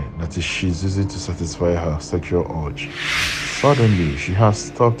somewhere that she's using to satisfy her sexual urge. Suddenly, she has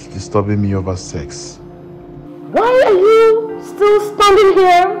stopped disturbing me over sex. Why are you still standing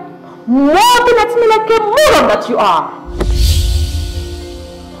here? more than let me like a moron that you are.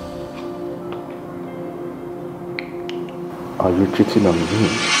 Are you cheating on me?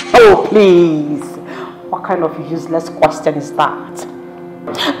 Oh, please. What kind of useless question is that?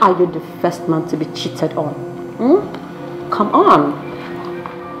 Are you the first man to be cheated on? Come on.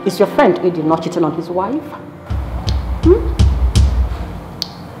 Is your friend Eddie not cheating on his wife?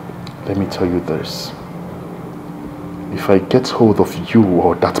 Let me tell you this. If I get hold of you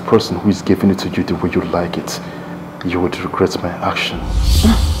or that person who is giving it to you the way you like it, you would regret my action.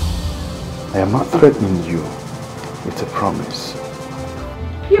 I am not threatening you. It's a promise.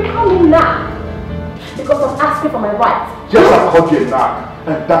 You call me nag because I'm asking for my rights. Yes, I called you a nag,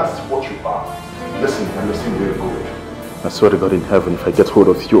 and that's what you are. Listen, and listen very good. I swear to God in heaven, if I get hold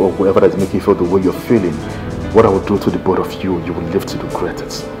of you or whoever that is making you feel the way you're feeling, what I will do to the both of you, you will live to regret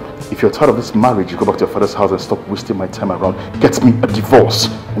it. If you're tired of this marriage, you go back to your father's house and stop wasting my time around. Get me a divorce,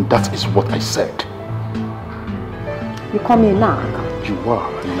 and that is what I said. You call me a nag? You are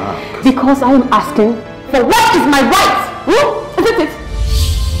a nag. Because I am asking for what is my right? Isn't it?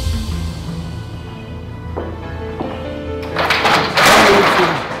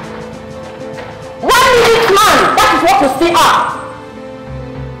 That is what you say are.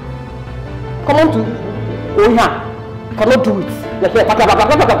 Come on to Oya. You cannot do it. You're here. I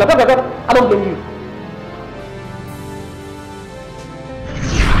don't blame you.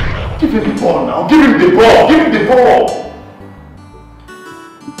 Give him the ball now. Give him the ball. Give him the ball.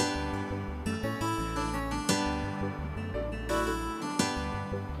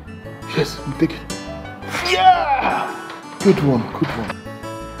 Yes, I'm taking. Yeah! Good one, good one.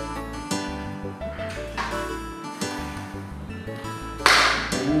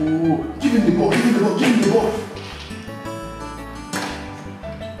 Give him the ball, give him the ball, give him the ball.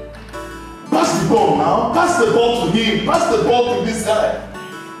 Pass the ball now. Pass the ball to him. Pass the ball to this guy.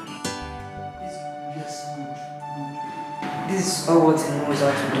 Yes, good. This is all what he knows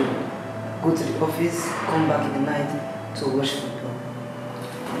how to do. Go to the office, come back in the night to watch football.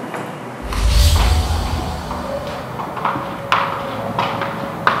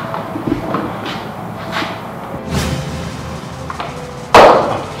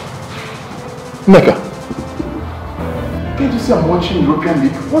 Mecca, can't you see I'm watching European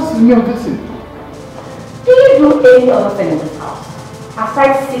League? What's the meaning of this thing? Do you do any other thing in this house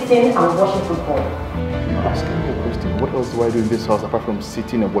aside sitting and watching football? You're asking me a question. What else do I do in this house apart from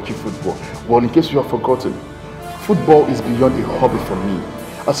sitting and watching football? Well, in case you have forgotten, football is beyond a hobby for me.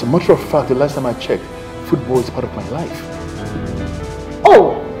 As a matter of fact, the last time I checked, football is part of my life.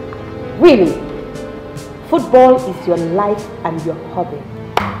 Oh, really? Football is your life and your hobby.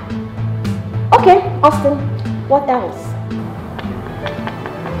 Okay, Austin, what else?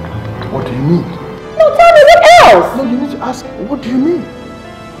 What do you mean? No, tell me what else? No, you need to ask, what do you mean?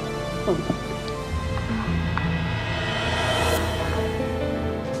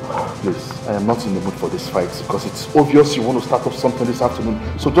 Please, I am not in the mood for this fight because it's obvious you want to start up something this afternoon.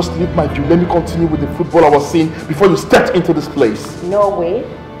 So just leave my view. Let me continue with the football I was seeing before you stepped into this place. No way.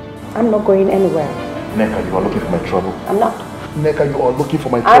 I'm not going anywhere. Neka, you are looking for my trouble. I'm not. Neka, you are looking for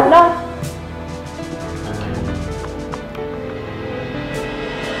my trouble. I'm not.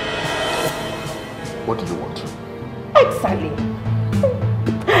 What do you want? Exactly.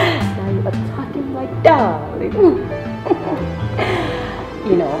 Now you are talking my darling.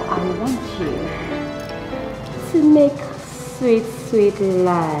 You know, I want you to make sweet, sweet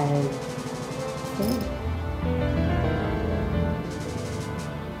love.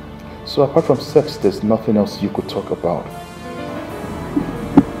 So apart from sex, there's nothing else you could talk about?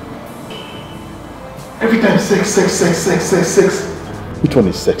 Every time sex, sex, sex, sex, sex, sex. Which one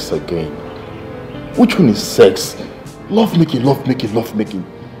is sex again? Which one is sex? Love making, love making, love making.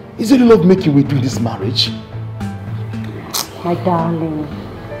 Is it love making we do in this marriage? My darling,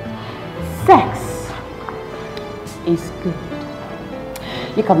 sex is good.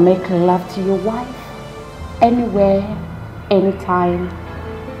 You can make love to your wife anywhere, anytime,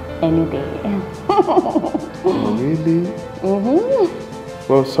 any day. Oh, really?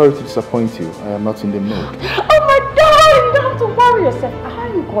 Well, sorry to disappoint you. I am not in the mood. Oh my darling, you don't have to worry yourself.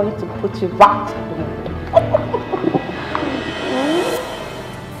 I'm going to put you right in the mood.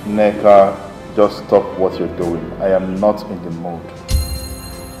 Neka, just stop what you're doing. I am not in the mood.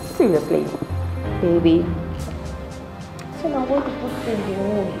 Seriously, baby. So now what to put you in the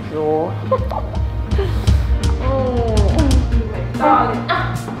mood, Joe?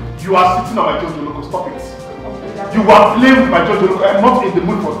 You are sitting on my Jojo Loco, stop it. You are playing with my Jojo Loco. I am not in the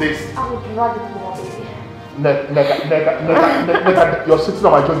mood for this. I will drag it more, baby. Neka, you're sitting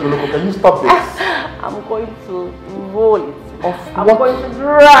on my Jojo Loco. Can you stop this? I'm going to roll it I'm going to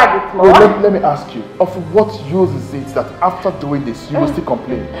drag it more. Let me ask you, of what use is it that after doing this, you will still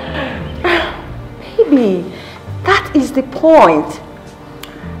complain? Baby, that is the point.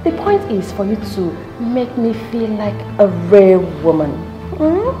 The point is for you to make me feel like a real woman.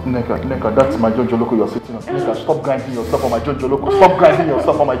 Neka, that's my Jojo Loco you're sitting on. Neka, stop grinding yourself on my Jojo Loco. Stop grinding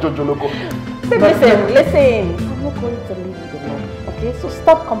yourself on my Jojo Loco. Listen. I'm not going to leave you alone, okay? So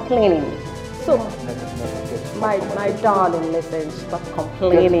stop complaining. So, my darling, listen, stop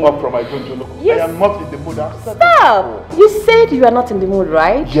complaining. Get up from my Jojo Loco. Yes. I am not in the mood. Stop! You said you are not in the mood,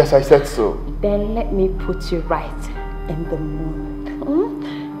 right? Yes, I said so. Then let me put you right in the mood.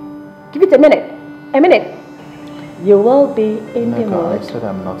 Give it a minute. You will be in the mood. I said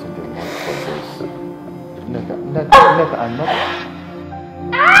I'm not in the mood for this. Neka, I'm not.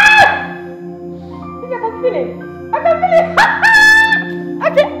 I can feel it.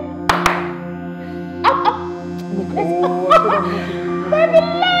 Okay. Baby,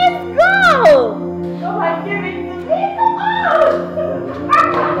 let's go. Come on, give it to me. Come on.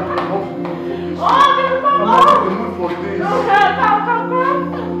 Oh, baby, come on. I'm not in the mood for this. Come on.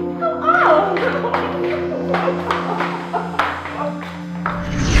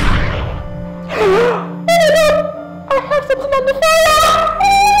 I have something on the fire!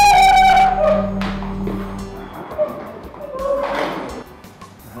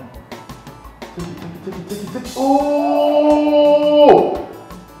 Oh!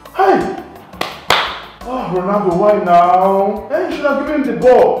 Hey! Oh, Ronaldo, why now? Hey, you should have given him the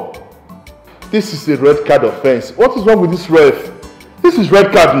ball. This is a red card offense. What is wrong with this ref? This is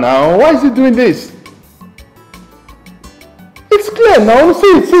red card now. Why is he doing this? It's clear now. See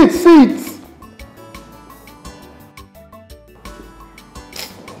it.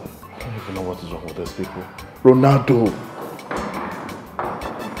 I don't even know what is wrong with these people. Ronaldo.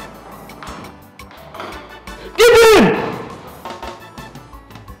 Give him!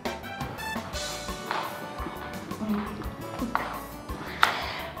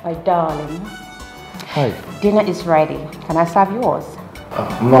 My darling. Hi. Dinner is ready. Can I serve yours?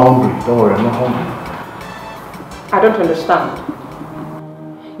 I'm not hungry. Don't worry, I'm not hungry. I don't understand.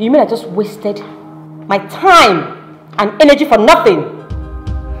 You mean I just wasted my time and energy for nothing?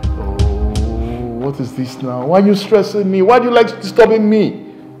 Oh, what is this now? Why are you stressing me? Why do you like disturbing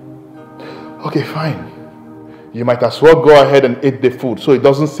me? Okay, fine. You might as well go ahead and eat the food so it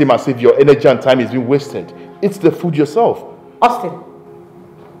doesn't seem as if your energy and time is being wasted. Eat the food yourself. Austin,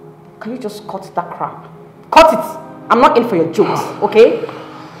 can you just cut that crap? Cut it! I'm not in for your jokes, okay?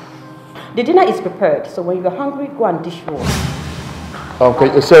 The dinner is prepared, so when you're hungry, go and dish yours.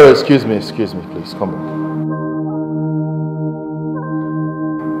 Okay, sir, excuse me, please, come on.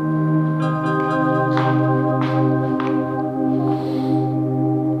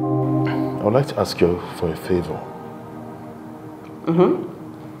 I would like to ask you for a favor.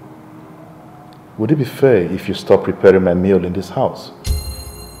 Would it be fair if you stop preparing my meal in this house?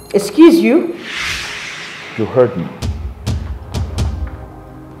 Excuse you? You heard me.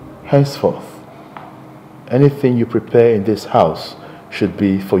 Henceforth, anything you prepare in this house should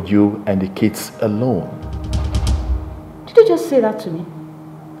be for you and the kids alone. Did you just say that to me?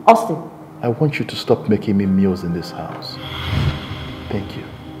 Austin? I want you to stop making me meals in this house. Thank you.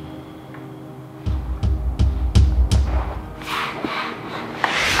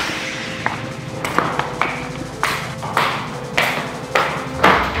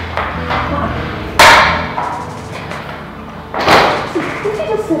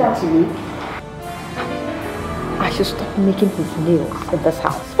 To me, I should stop making his meals in this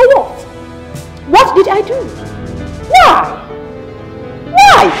house. For what? What did I do? Why?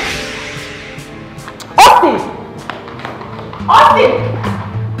 Austin!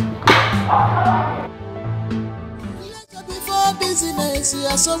 Before business, you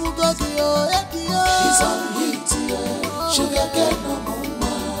are so good. He's on heat, sugar get no more.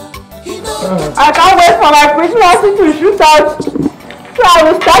 I can't wait for my Christmas to shoot out. So I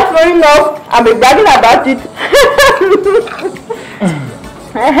will start throwing love and be bragging about it.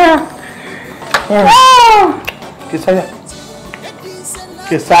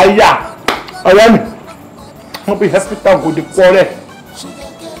 Kesaya, ọ̀rẹ́ mi, wọ́n be hospital go dey quarrel.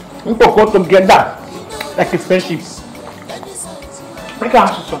 We go together like a friendship. Make I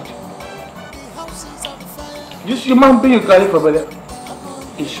ask you something. This human being you carry for brother,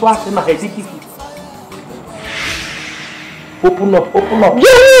 is sure say na headache you. Open up. You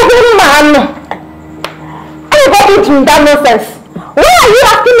man! I got into that nonsense. Why are you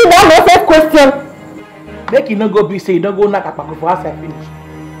asking me that nonsense question? Make you no go be say you don't go knock at for house and finish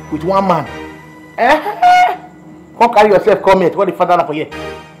with one man. Come carry yourself, come here. What the father for here?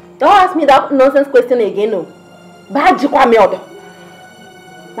 Don't ask me that nonsense question again, no. Baji kwa meodo.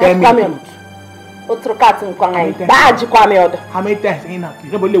 Baji kwa meodo. Otrokati mkwangai. Baji kwa meodo. How many times in knock?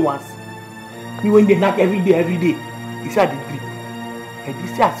 You only once. You when they knock every day. You said the drip. And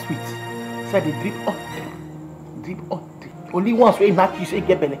this is sweet. You said the drip up. Drip up. Only once when you knock you say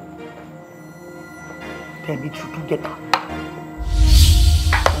get belly. Tell me to get that.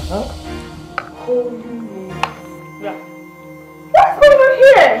 Holy name. Yeah. What's going on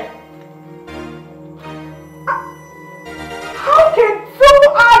here? How can two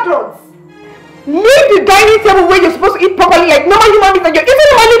adults leave the dining table where you're supposed to eat properly like normal human beings and you're eating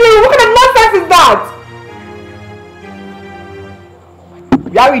in my living room? What kind of nonsense is that?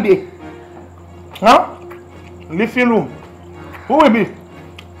 Where are they? Huh? Living room. Who will be?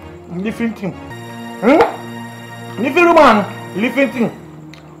 Living thing. Living room and living thing.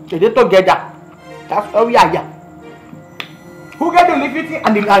 They together. That's how we are here. Who get the living thing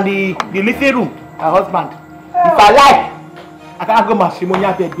and the living room? Her husband. If I like, I can't go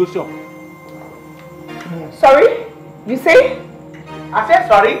matrimonial bed go shop. Sorry? You say? I said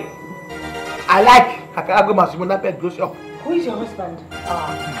sorry. I like. I can't go matrimonial bed go shop. Who is your husband?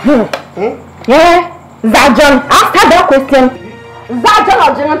 Yeah. Zajon, answer that question. Zajon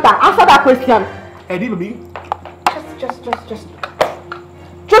or Jonathan, answer that question. Eddie, baby.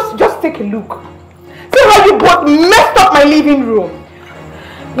 Just take a look. See how you both messed up my living room.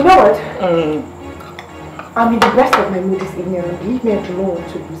 You know what? I'm in the best of my mood this evening and leave me alone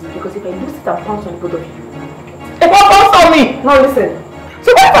to lose it because if I lose it, I'll pounce on both of you. Don't pounce on me! Now listen.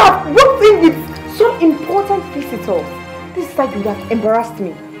 So what if I have walked in with some important visitor? This is how you would have embarrassed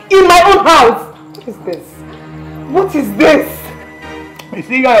me. In my own house! What is this? What is this? You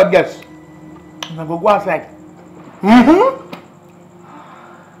see, you're your guest. I'm gonna go outside.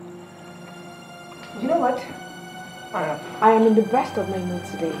 You know what? I am in the best of my mood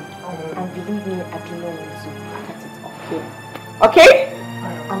today. And believe me, I do not want to cut it off here. Okay?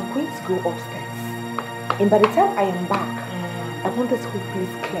 I'm going to go upstairs. And by the time I am back, I want this whole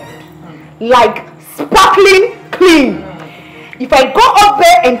place cleared. Like sparkling clean. If I go up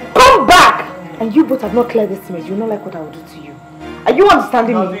there and come back, and you both have not cleared this mess, you know like what I will do to you. Are you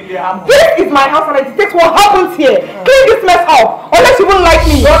understanding me? This is my house and I detect what happens here. Clean this mess up. Unless you won't like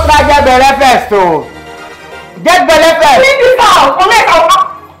me. Don't try get belly first, though. Get belly first. Clean this house. Unless I'll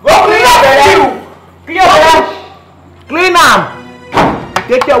go clean up belly. Clean your belly. Clean am.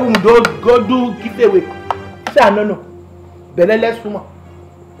 Take your wound. Go do giveaway. Say no. Belly less woman.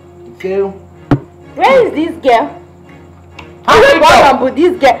 Okay. Where is this girl? I don't know about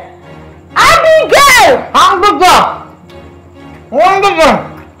this girl. Hamburger.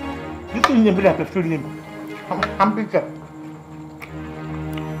 This is the name of the name. Hamburger.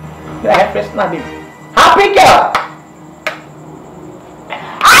 The first name. Hamburger.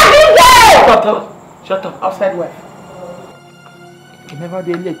 Shut up. Outside wife. You never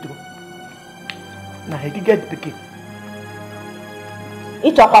did late though. Now he get the picky.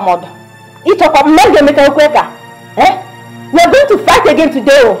 Each of them. Eh? We're going to fight again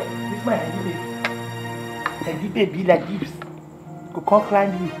today. This man, Eddie baby like this. Go come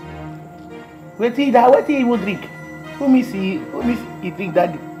climb you. Wait till he will drink. Who miss he drink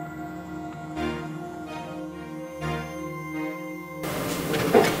daddy?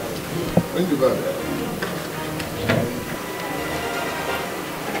 Bring the bag.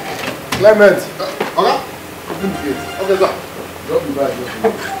 Clement. Okay? Open the gate. Okay, sir. Drop the bag.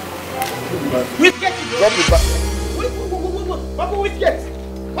 Whiskey! Drop the bag. What whiskey?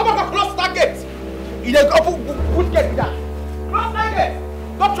 Papa, close that gate. He dey go whiskey with that. Close that gate.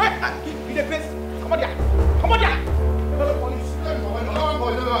 Don't try. He dey face. Come on there. Come on there.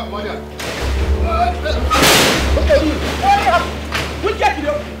 Whiskey,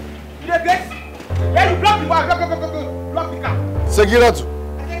 you dey face. Yeah, you block the bar. Block the car. Segiratu.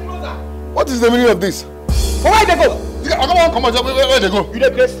 What is the meaning of this? Where they go? Come on, where they go? You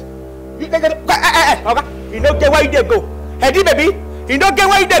dey face. You dey go. Okay. You don't get where you dey go. Eddie baby, you don't get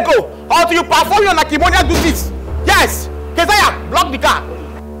where you dey go until you perform your matrimonial duties. Yes. Keziah, block the car.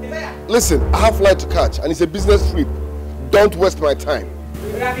 Listen, I have flight to catch and it's a business trip. Don't waste my time.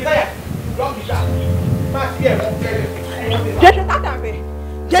 Keziah, block the car.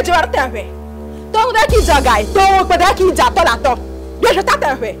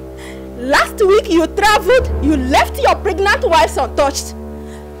 Last week you traveled, you left your pregnant wife untouched.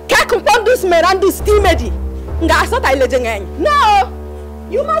 No,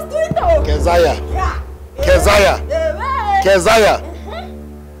 you must do it though. Keziah. Yeah. Keziah.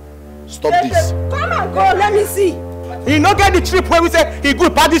 Stop this. Come on, go, let me see. He no get the trip where we say he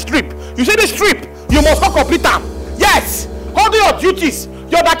good part this trip. You say this trip, you must not complete them. Yes, hold your duties.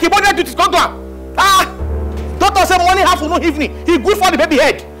 Your matrimonial duties, come to him. Doctor say morning, afternoon, evening. He good for the baby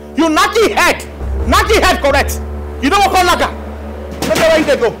head. You knocky head. Knocky head correct. You don't want to call Naga. Let me where you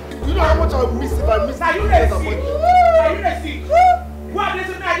go. You know how much I miss if I miss Now you ready? Are you ready? Who are they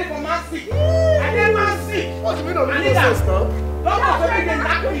saying I did for man sick? I did man sick. What do you mean on the process now? Doctor say they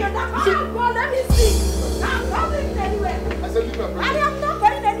knock me. God, let me see. I'm not going anywhere. I said leave my friend. I am not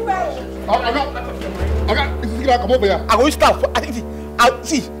going anywhere. Come over here. I go stop. I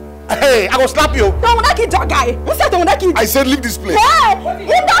see. Hey, I go slap you. Don't knock it, guy. Who said don't knock it? I said leave this place. Hey,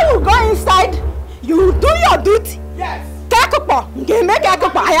 either you go inside, you do your duty. Yes. Make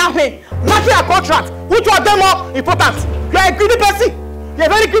I am here. Not your contract. Which one of them more important? You are a greedy person. You are a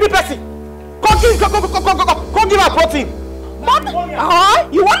very greedy person. Go give her protein. But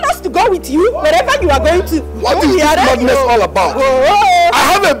you want us to go with you wherever you are going to? What is this madness all about? I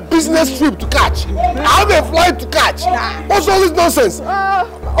have a business trip to catch. I have a flight to catch. What's all this nonsense?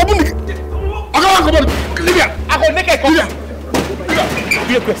 Open the... Leave here. I go make a coffee.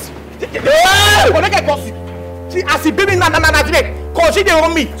 Be a question. I go make a coffee. See, as he baby na country dey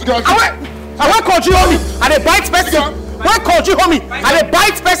on me. I want country on me. And they bite person. When country on me, and they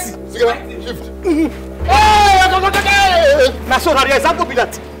bite person. Na so na the example be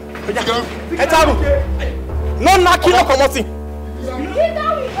that. No knocking, no commoting.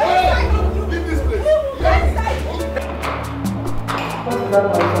 Leave this place.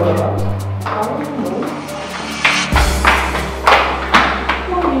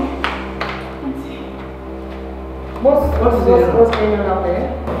 What's going on out there?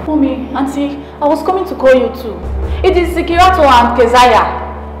 Mommy, Auntie, I was coming to call you too. It is Sikirato and Keziah.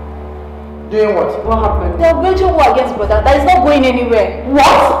 Doing what? What happened? They are waging war against brother. That is not going anywhere. What?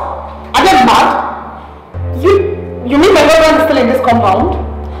 Are they mad? You mean my brother is still in this compound?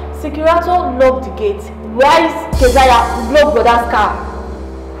 Sikirato locked the gate. Where is Keziah? Blocked brother's car.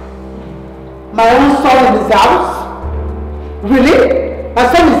 My own son in his house? Really? My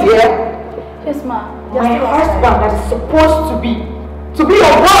son is here? Yes, ma. My husband that is supposed to be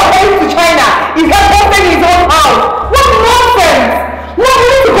your brother going to China is here posting in his own house. What nonsense! No, we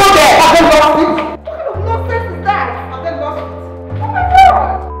need to go there. Have they lost it? What kind of nonsense is that? Have they lost it? Oh my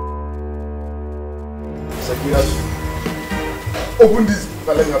God! Sakira, open this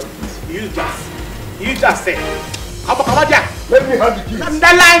and let me have the keys. You just say. Come on, there. Let me have the keys.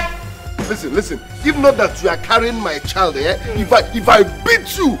 That line. Listen. If not that you are carrying my child here, if I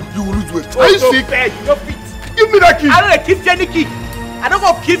beat you, you will lose weight. Are you sick? You don't beat. Give me that key. I don't give you any key. I don't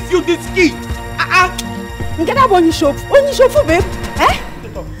go give you this key. Get up on your shop. On your shop, babe. Eh?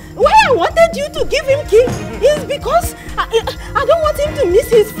 Why I wanted you to give him key is because I don't want him to miss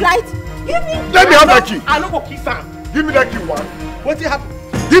his flight. Give me. Let me have that key. I don't go kiss him. Give me that key, one. What do you have?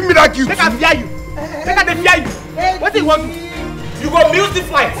 Give me that key. Make I fear you. Make I fear you. What do you want? You go muse the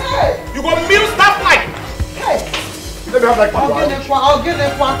flight. You go muse that flight. Let me have that key, one. I'll get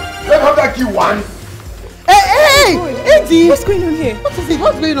that one. Let me have that key, one. Hey, Eddie! What's going on here? What is it?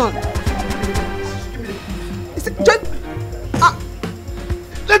 What's going on?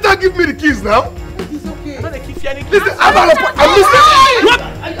 Let her give me the keys now. It's okay. I don't give you any keys. Listen, I'm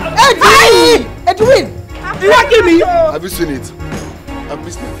listening. Edwin! You are giving me? Have you seen it? I've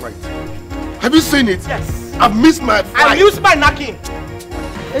missed my flight. Have you seen it? Yes. I've missed my flight. I used my knocking.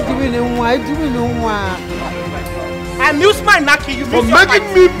 Edwin, I used my knocking. You for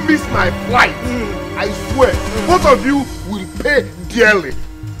making me miss my flight. I swear, both of you will pay dearly.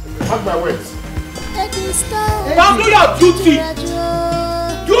 Have my words. Now do your duty.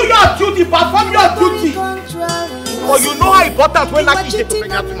 Do your duty. Perform your duty. For you know how important when knocking is to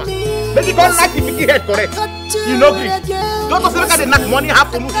bring out to man. Make it don't knock the picky head correct. You know this. Don't say look at the knock money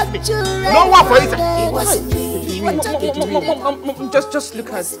have to move this thing. No one for it. Just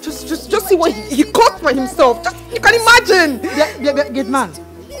look at it. Just see what he caught for himself. Just, you can imagine. Good man.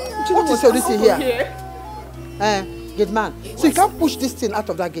 What is your duty here? Good man. So you can't push this thing out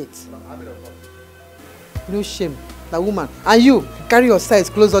of that gate. No shame, that woman. And you carry your size,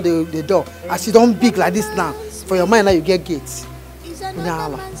 close all the door. As you don't big like this now. For your mind now you get gates.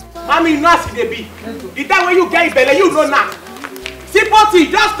 Mommy, you know how they be. The time when you get belly, you know now. See, Potty,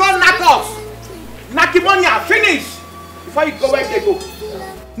 just go knock us. Nakimonia, finish. Before you go where they go.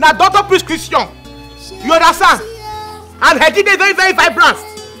 Now, Dr. Prescription. You understand? And her is very, very vibrant.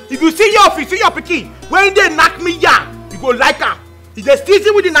 If you see your office, see your pikin, when they knock me, yeah, you go like her. If they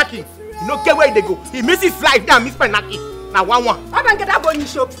still with the knocking, you don't get where they go. He misses flight, now miss my knocking. Now, one. I don't get up on your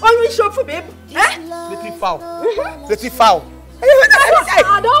shop. On your shop for babe. Let it foul. Let it foul.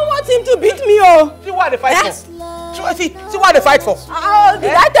 I don't want him to beat me, oh. See what they fight for. See what they fight for.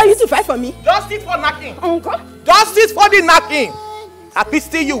 Did I tell you to fight for me? Justice for knocking. Uncle? Justice for the knocking. I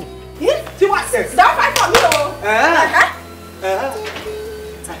pity you. See what? Don't fight for me, oh.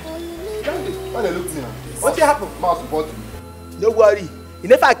 Why they look me now? What happened? Ma support you. No worry. You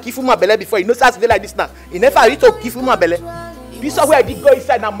never give him my belly before. You know how to be like this now. You never ready to give him my belly. This is where I did go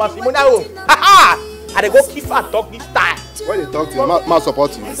inside now, matrimonial home. Ha! And they go keep her doggy style. When they talk to you, ma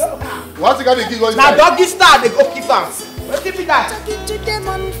support you. Once you got the kid, now doggy style, they go keep her. Let's keep it that. It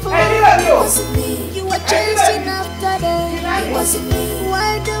wasn't me. You were chasing after them. It wasn't me.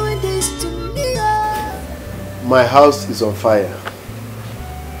 Why doing this to me? My house is on fire.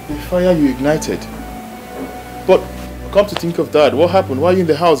 The fire you ignited. But come to think of that, what happened? Why are you in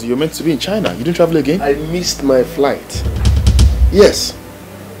the house? You're meant to be in China. You didn't travel again? I missed my flight. Yes.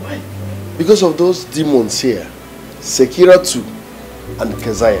 Why? Because of those demons here, Sekiratu and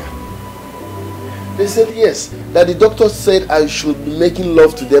Keziah. They said yes, that the doctor said I should be making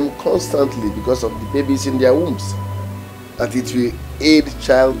love to them constantly because of the babies in their wombs. That it will aid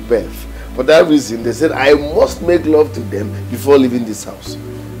childbirth. For that reason, they said I must make love to them before leaving this house.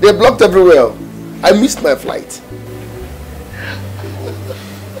 They blocked everywhere. I missed my flight.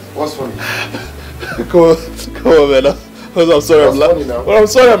 What's funny? Come on, man. I'm sorry, I'm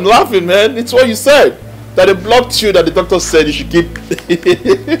sorry, I'm laughing, man. It's what you said. That they blocked you, that the doctor said you should keep.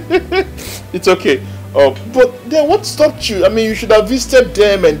 It's okay. But then what stopped you? I mean, you should have visited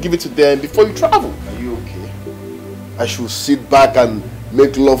them and give it to them before you travel. Are you okay? I should sit back and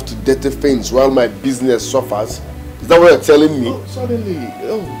make love to dirty things while my business suffers? Is that what you're telling me? Oh, suddenly.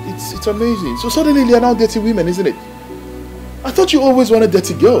 Oh, it's amazing. So suddenly they are now dirty women, isn't it? I thought you always wanted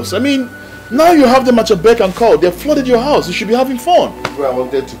dirty girls. I mean, now you have them at your beck and call. They've flooded your house. You should be having fun. Well, I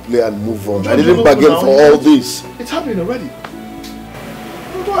wanted to play and move on. I didn't bargain for all this. It's happening already.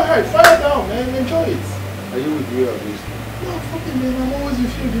 Go ahead, fire down, man. Enjoy it. Are you with me on this? No, fucking man, I'm always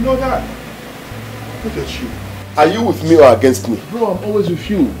with you. You know that. Look at you. Are you with me or against me? Bro, I'm always with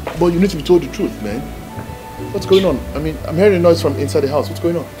you. But you need to be told the truth, man. What's going on? I mean, I'm hearing noise from inside the house. What's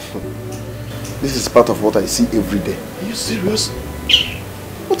going on? This is part of what I see every day. Are you serious?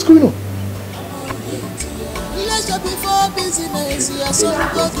 What's going on?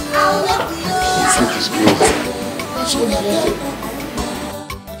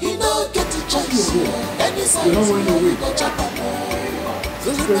 You're not running away.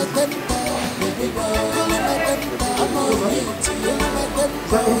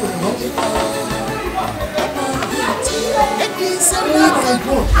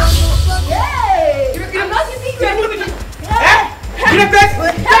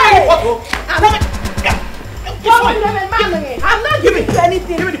 Hey! I'm not using you anybody. I'm not giving you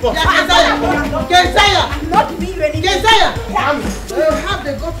anything. I'm not giving you anything. You have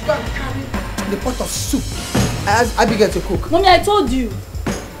the go to go and carry the pot of soup. I asked Abigail to cook. Mommy, I told you.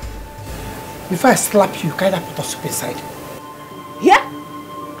 Before I slap you, carry that pot of soup inside. Yeah?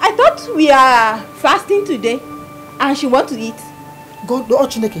 I thought we are fasting today and she wants to eat. God, the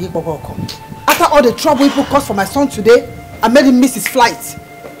Ochineke come. After all the trouble people caused for my son today, I made him miss his flight.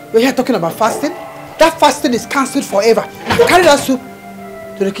 We're here talking about fasting. That fasting is cancelled forever. Now carry that soup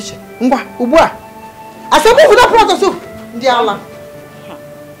to the kitchen. Ngwa, ubua. I said move with that pot of soup. Ndi Allah.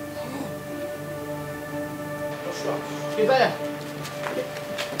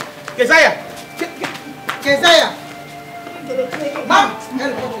 Keziah. Mom.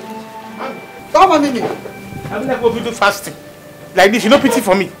 Come on, Mimi. I'm not going to do fasting. Like this, you no pity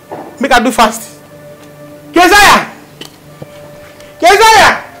for me. Make her do fast. Keziah!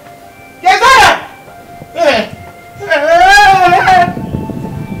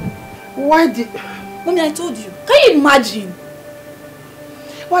 Why did... Mommy, I told you. Can you imagine?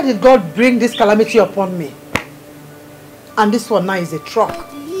 Why did God bring this calamity upon me? And this one now is a truck.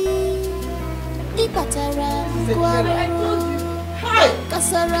 I told you. Hi!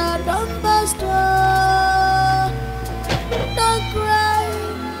 Don't cry.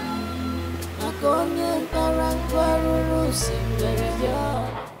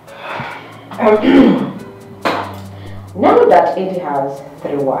 Now that Eddie has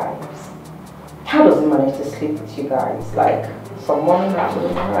 3 wives, how does he manage to sleep with you guys? Like, someone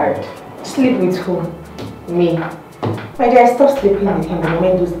right? Sleep with who? Me. My dear, I stopped sleeping with him the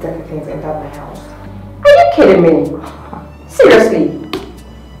moment those dirty things entered my house. Are you kidding me? Seriously?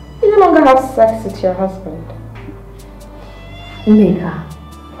 You no longer have sex with your husband. Mega,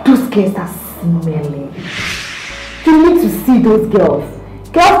 those girls are smelly. You need to see those girls.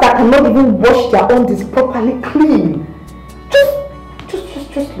 Girls that cannot even wash their own dishes properly clean.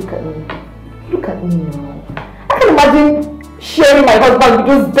 Just look at me. Look at me now. I can imagine sharing my husband with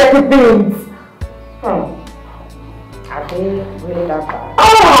those dirty things. Are they really that bad?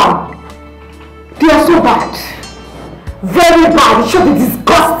 Ah! They are so bad. Very bad. It should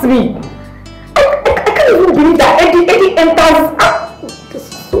disgust me. I can't even believe that Eddie enters. This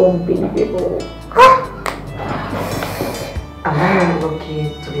is so unbelievable. Am I lucky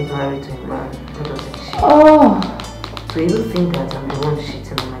to be married to a man who doesn't cheat? Oh. So you think that I'm the one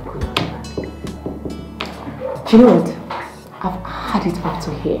cheating on my good husband? Do you know what? I've had it up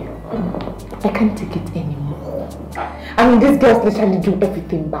to here. I can't take it anymore. I mean, these girls literally do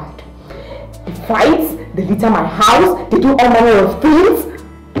everything bad. They fight, they litter my house, they do all manner of things.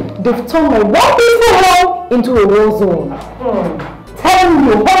 They've turned my one peaceful home into a war zone. Telling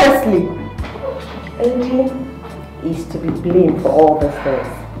you, honestly. Eddie is to be blamed for all these things.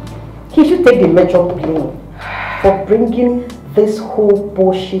 He should take the major blame for bringing this whole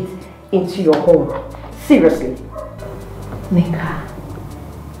bullshit into your home. Seriously. Nika,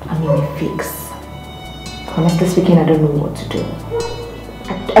 I'm in a fix. Honestly speaking, I don't know what to do.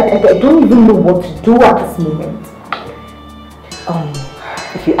 I don't even know what to do at this moment.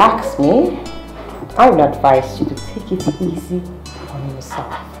 If you ask me, I would advise you to take it easy on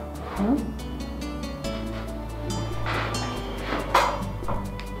yourself.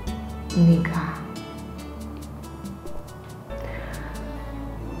 Nika,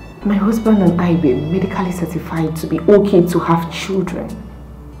 my husband and I were medically certified to be okay to have children.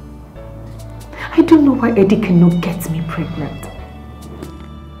 I don't know why Eddie cannot get me pregnant.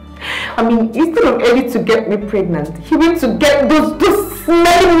 I mean, instead of Eddie to get me pregnant, he went to get those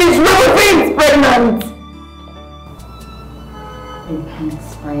smelly miserable things pregnant. It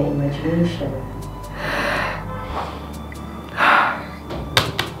beats my imagination.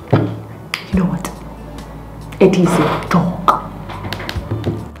 You know what? Eddie is a dog.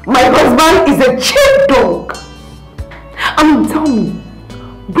 My husband is a cheap dog. I mean, tell me,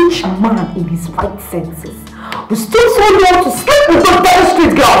 which man in his right senses will still so long to sleep with those damn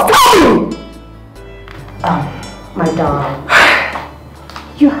street girls? Tell me! My darling,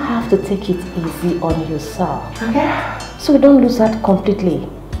 you have to take it easy on yourself. Okay. So you don't lose that completely.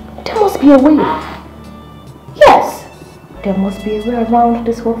 There must be a way. Yes, there must be a way around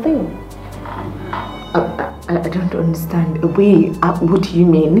this whole thing. I don't understand. A way? What do you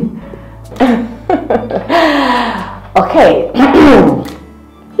mean? Okay.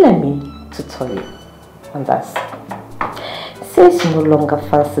 Let me tutor you on this. Since you no longer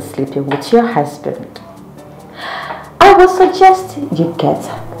fancy sleeping with your husband, I would suggest you get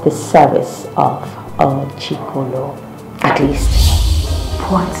the service of a gigolo, at least.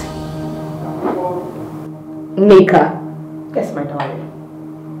 What? Nika. Yes, my darling.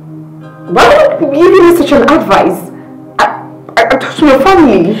 Why would you give me such an advice? I talked to my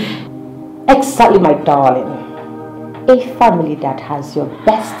family. Exactly, my darling. A family that has your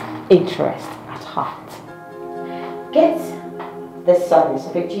best interest at heart. Get the service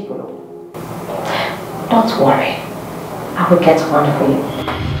of a gigolo. Don't worry. I will get one for you.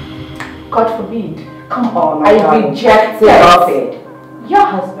 God forbid. Come on, I reject it. Your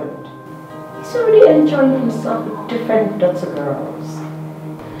husband is already enjoying himself with different daughter girls.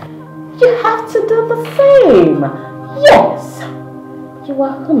 You have to do the same. Yes. You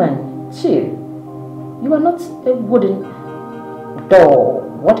are human too. You are not a wooden doll,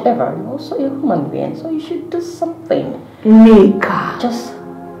 whatever. You're also a human being, so you should do something. Nika. Just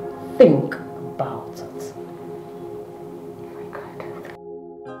think about it.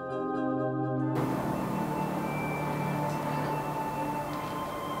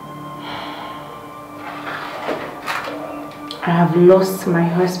 I have lost my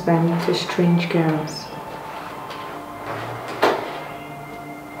husband to strange girls.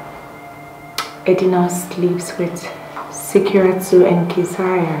 Eddie now sleeps with Sikiratu and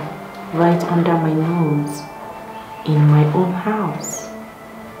Keziah right under my nose in my own house.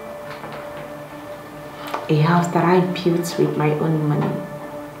 A house that I built with my own money.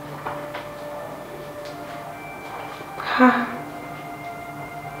 Ha!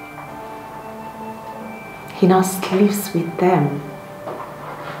 He now sleeps with them.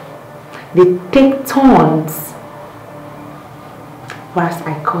 They take turns whilst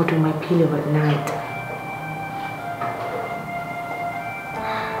I cuddle my pillow at night.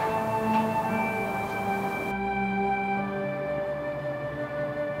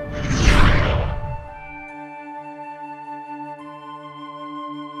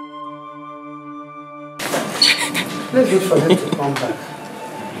 Let's wait for them to come back.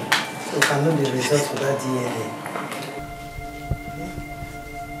 So we can know the results of that DNA.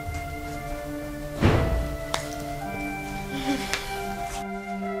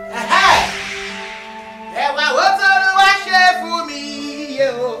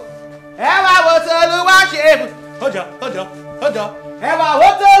 Hold on. Ẹwà wo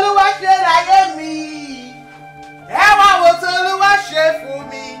t'Olúwa ṣe láyé mi. Ẹwà ṣe fún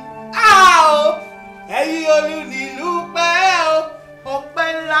mi. Ah! Ẹ̀yin olùnílù pẹ́ o, ọpẹ́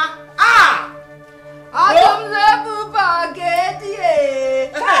ńlá. Ah! Ọdún ló bú bọ̀gẹ́dì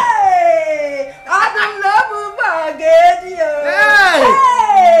ẹ̀. Ọdún ló bú bọ̀gẹ́dì ẹ̀.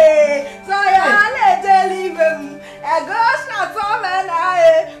 Sọ̀yà lè tẹ́lẹ̀ ibẹ̀ mu. Ẹ̀gọ́ ṣàtọ́mẹ̀ náà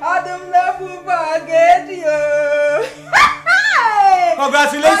ẹ̀. Ọdún ló bú bọ̀gẹ́dì ẹ̀.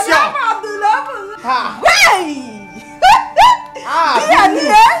 Congratulations. Ọdún ló bú.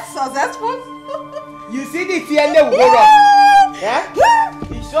 DNA successful. You see the TNA will go wrong. Yeah?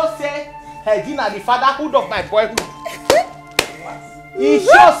 It shows say Hedi na the fatherhood of my boyhood. It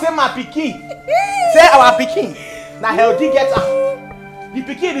shows say my pikin. Say our pikin. Na Hedi get am. The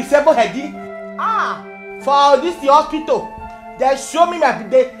pikin resemble Hedi. Ah, for this the hospital. They show me my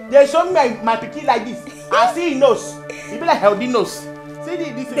pikin like this. I see his nose. He be like Hedi nose. See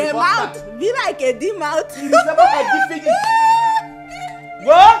the mouth be like Hedi mouth. He resemble Hedi finish.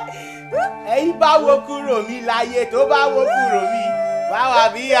 Go. Ẹ̀yin bá wo kúrò mi láyé tó bá wo kúrò mi wá wá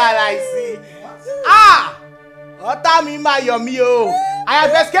bí aláìsí. Ah! Ọ̀tá mi máa yọ̀ mí o. I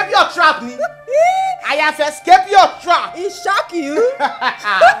have escaped your trap ni. I have escaped your trap. It shock you?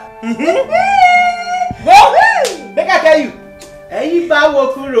 Go! Make I tell you. Ẹ̀yin bá wo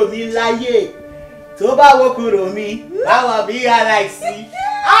kúrò mi láyé tó bá wo kúrò mi wá wá bí aláìsí.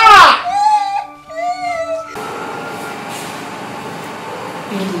 Ah!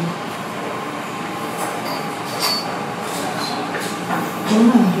 I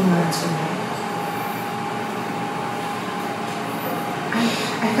know I'm doing that too.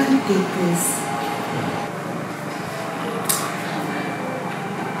 I can't take this.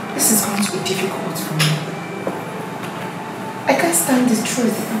 This is going to be difficult for me. I can't stand this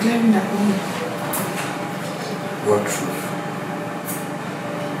truth glaring at me. What truth?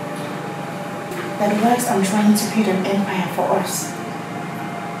 That whilst I'm trying to build an empire for us,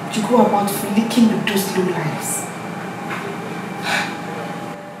 you go about flicking with those low lives.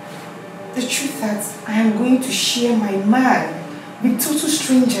 The truth that I am going to share my man with total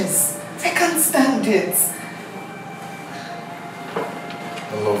strangers. I can't stand it.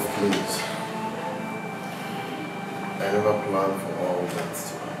 Love, please. I never planned for all that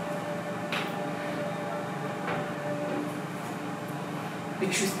to happen. The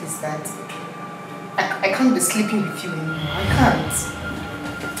truth is that I can't be sleeping with you anymore. I can't.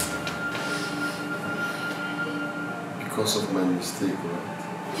 Because of my mistake, right?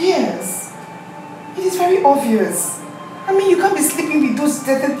 Yes. It is very obvious. I mean, you can't be sleeping with those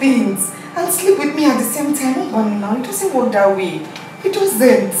dirty things and sleep with me at the same time. Oh, but now it doesn't work that way. It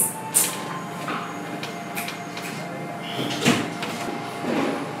doesn't. It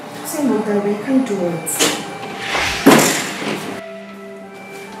doesn't work that way. I can't do it.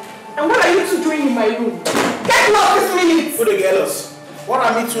 And what are you two doing in my room? Get lost this minute! Who the girls? What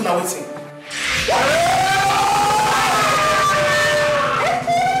are me two now waiting?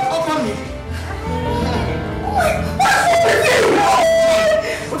 Open me.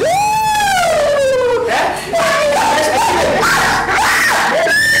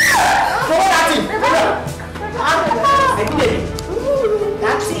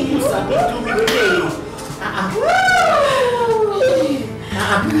 That thing you sabi do me with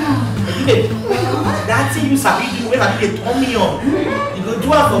that thing you sabi do when I dey turn me on. You go do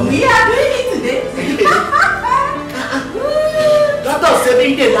it for me. We are doing it today. Doctor say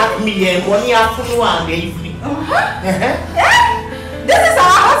they like me money afternoon and evening. This is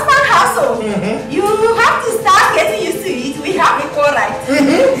our husband household. You have to start getting used to it. We have it all right.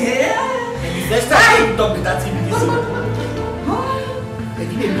 Next time you talk with that TV.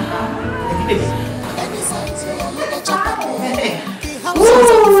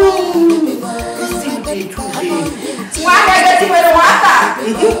 Why are you getting with the water?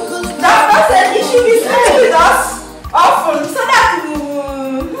 Doctor said you should be sleeping with us often so that you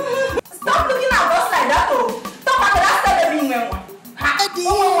stop looking at us like that. Stop at that step every moment.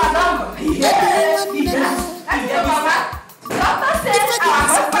 Doctor said our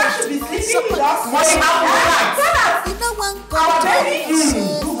husband should be sleeping with us so that our baby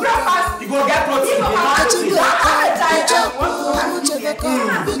will grow fast. You go get protein.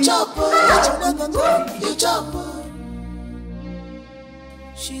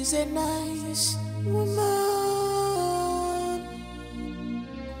 She's a nice woman.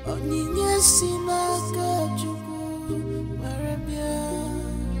 Onyinye si n'aka Chukwu mara bịa.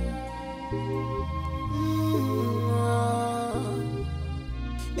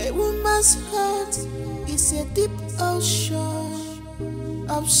 A woman's heart is a deep ocean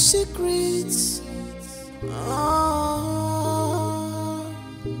of secrets.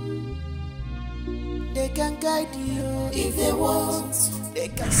 They can guide you. If they want, they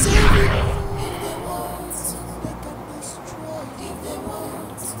can save you. If they want, they can destroy. If they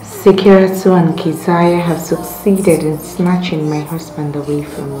want. Sekiratu and Keziah have succeeded in snatching my husband away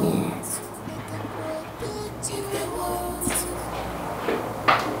from me.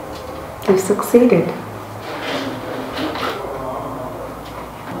 They've succeeded.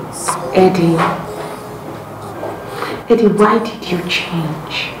 Eddie, why did you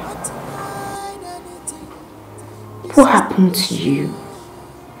change? What happened to you?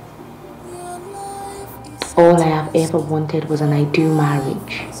 All I have ever wanted was an ideal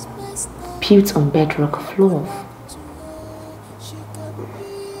marriage, built on bedrock of love.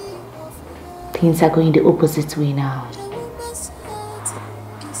 Things are going the opposite way now.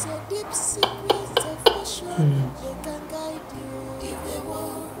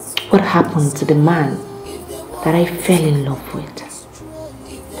 What happened to the man that I fell in love with?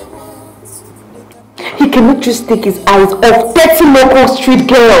 He cannot just take his eyes off 30 local street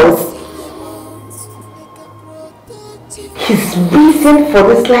girls. His reason for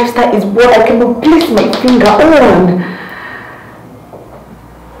this lifestyle is what I cannot place my finger on.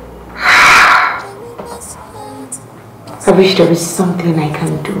 I wish there was something I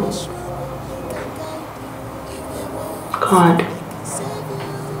can do. God,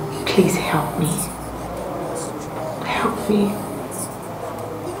 please help me. Help me.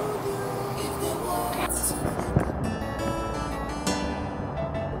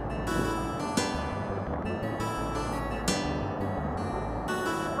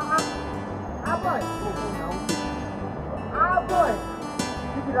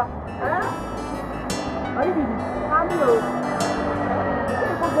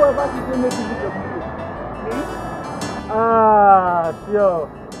 Sure.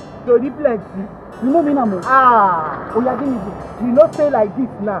 So the plenty. You know me now. Oh yeah, give me this. You know say like this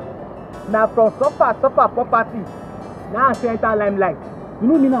now. Now from suffer property. Now I enter limelight. You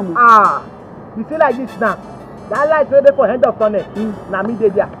know me now. You say like this now. That light ready for end of tunnel. Now me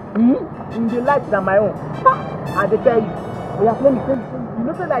there. In the light na my own. And they tell you. Oh yeah, play me. You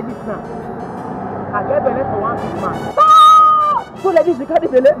know say like this now. I get belly for one big man. So like this you carry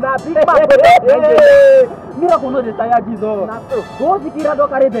belly? Na big man. Miracle no dey tire Jesus. Na so. Go Zikira don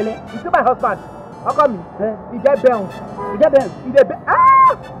carry belly. You see my husband? How come me? He get bounce. He get bounce. He dey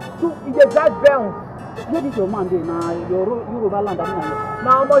so he dey drive bounce. Where this your man dey? Na Yoruba land abi na here?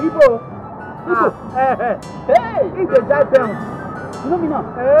 Na Omo Igbo. Hey, he dey drive bounce. You know me now?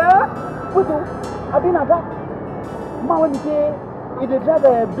 Photo. Abi na that man when he say he dey drive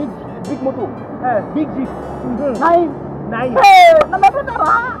a big motor. Big jeep. Nine. Hey, na my brother.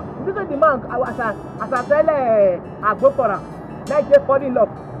 This is the man as I tell I go for her. Like they fall in love.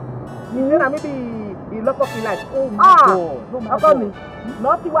 You know maybe the love of his life. Oh my God. How come me?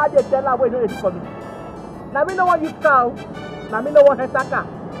 Nothing what they tell her where they for me. Now me no want use cow. Now me no want enter car.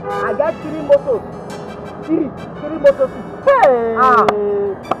 I get 3 motos. 3 motos. Hey.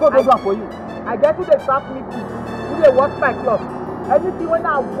 Go for you. I get to the staff meeting. To the wash my clothes. Anything when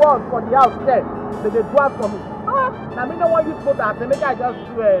I work for the house there, they do it for me. Now me no want use motor. I say make I just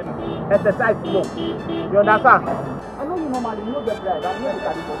do exercise more. You understand? I know you normally you no get drive. I know you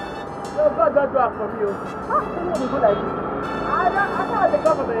carry bus. No, God don't do it for me. You know they go like this. I thought they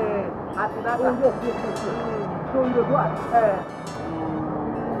come from the antenatal. Yes. So you go at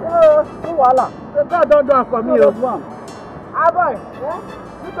no wahala. So God don't do it for me. Boy.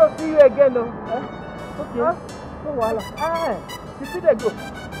 Good to see you again. Okay. No wahala. You see they go.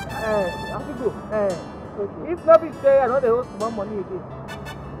 Have to go. Okay. If nobody say I know they hold more money again.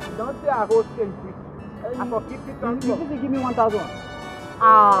 Don't say I hold change. I for keep it on. You give me 1,000.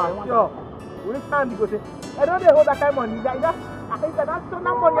 Sure. Which time you go say? I know they hold that kind of money. I think that's so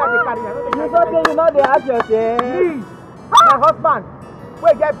much money I carry. You know they ask yourself. Please, my husband,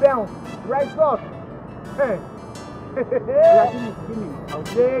 where get bounce, right sauce. Hey. Give me.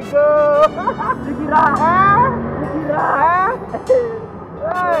 There you go. Zikira.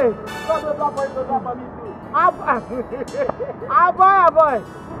 Hey. Go for me too. Boy.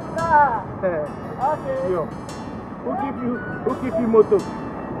 Okay. Yo. Who give you motor?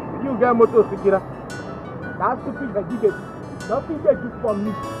 You get motor, Zikira. That's stupid vegetable. Nothing they do for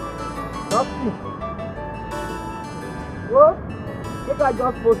me. Nothing. Well, if I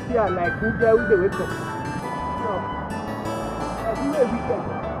just post here like who they wake up. No. Every weekend.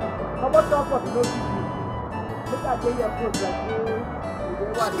 How much time for the no give you? Look at your post like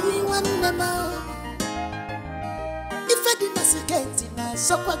if I didn't get in a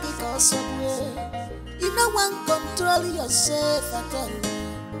supper because somewhere, you know one control yourself at all.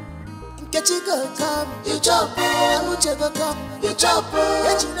 Kechi go come, you chop. Amuche go come, you chop.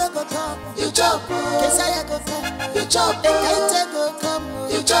 Echiro go come, you chop. Kesaya go come, you chop. Ekaite go come,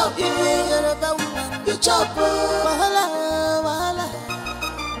 you chop. Yoruba woman, you chop. Wahala, wahala.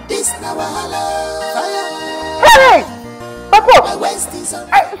 This na wahala. Fire. Hey! Papa! My waist is on.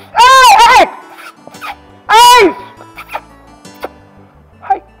 Hey!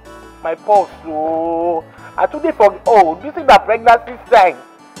 My pulse, so I today forget. Oh, this is the pregnancy sign.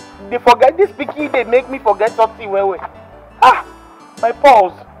 They forget this picky. They make me forget something. Wait. Ah, my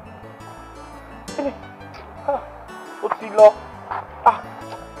pulse. What's it law? Ah,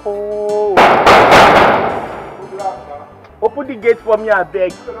 oh. Open the gate for me, I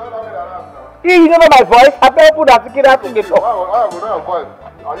beg. You don't know my voice. I better put that ticket out to get off.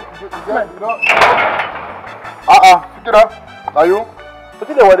 Are you? What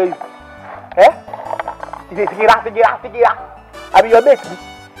is the word you? Eh? Tikira. I mean your mate.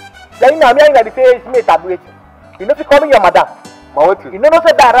 Then now me and the face mate are you know if you call me your madam. Maweti. You know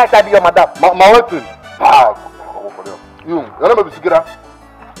say that right I be your madam. Maweti. Ah, you know maybe Sikira.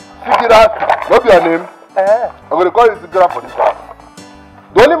 Sikira, what's your name? I'm going to call you Sikira for this house.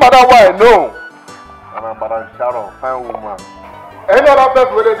 The only madam why I know, I'm Madam Sharon, fine woman. Any other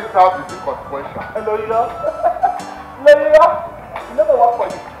person within this house is inconsequential. Hello, you know? You never work for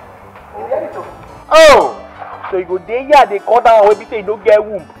you. Oh! So you go there here, they call down when we say you don't get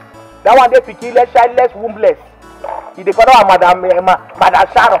womb. That one they pickless, childless, wombless. They call down Madam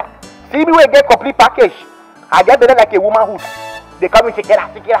Sharon. See me when get complete package. I get better like a womanhood. They come and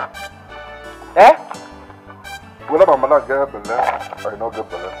Sikira. Eh? Well, my madam get belly, I not get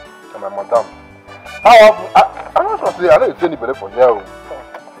belly. And my madam. How often? I'm not sure to say, I don't see any belly for you.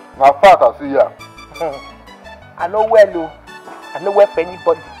 My fat, I see here. I know where low. I know where for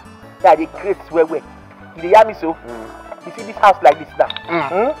anybody. Yeah, they create where. You hear me so? You see this house like this now?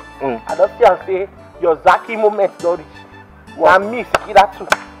 I don't see and say your Zaki moment don't reach. And me, Sikira too.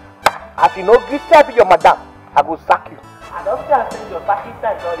 As you know, this time be your madam, I go sack you. I don't see and say your Zaki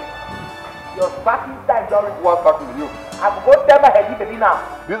time don't reach. Your Zaki time don't reach. What's happening to you? I go tell my head baby now.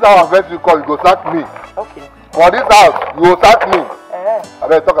 This house first you call, you go sack me. Okay. For this house, you go sack me. I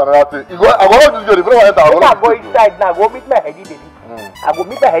better talk another thing. I go not just go. I go inside now. Go meet my heady baby. I go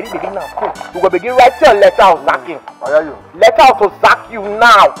meet my heady baby now. Cool. You go begin write your letter of sacking. I hear you. Letter to sack you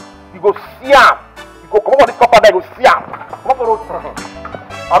now. You go see him. You go come on this copper there. You go see him. Come on for those.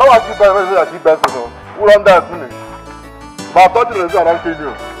 I don't want you to achieve best. Who run that finish? But I thought you were going to kill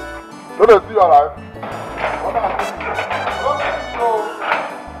you. Don't see your life.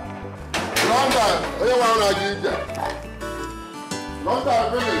 Long time. You want to give them. Long time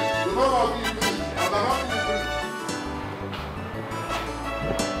finish. You don't want to give finish. I'm not giving finish.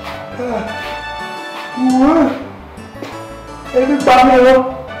 Everybody,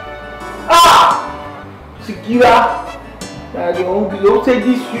 Sikira, don't say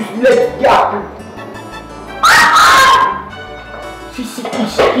this useless gap. She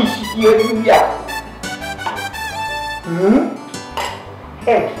everywhere.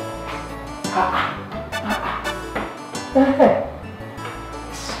 Hey.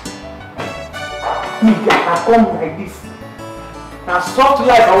 I come like this. Now soft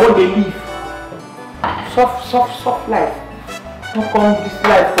life I want to live. Soft life. Don't come this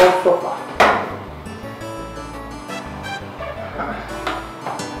life don't suffer.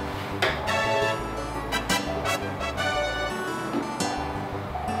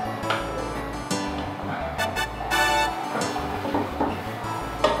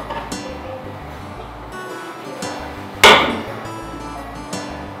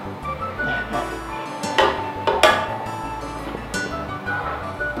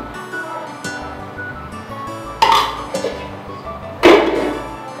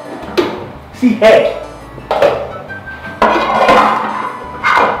 See head.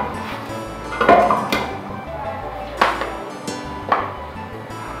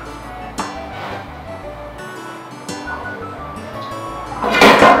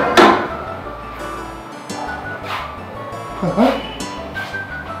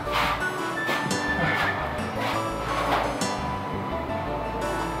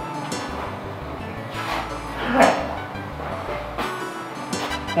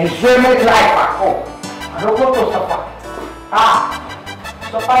 Enjoyment life at home. I don't want to suffer.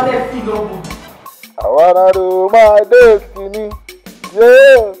 Suffer less is no good. I wanna do my destiny.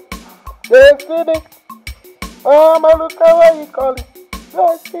 Yeah. Destiny. Mama, look at what you call it.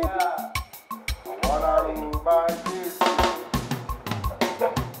 Destiny. I wanna do my destiny.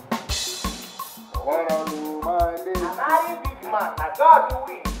 I wanna do my destiny. I'm a big man. I got to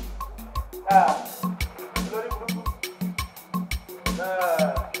win. Glory,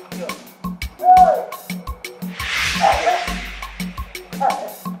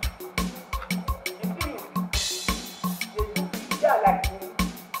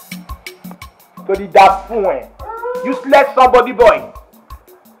 go the that fool. Useless somebody boy.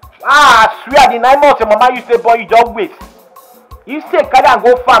 I swear the 9 months your mama used to say boy you just waste. You say carry and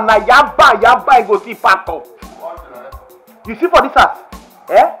go farm now yamba and go see pack up. You see for this house,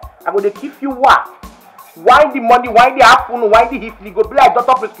 I go dey keep you what? Why the money, why the afternoon, why the evening, go be like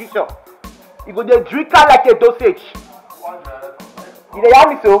doctor prescription. You go dey drink her like a dosage. You dey hear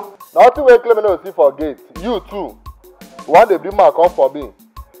me so? Nothing wey claim no see for gate. You too. One day bring man come for me.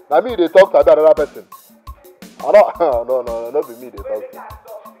 Na me dey talk to another person. I don't no be me dey talk to.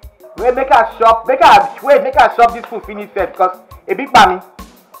 Wait, make her shop this food finish first because a big mommy.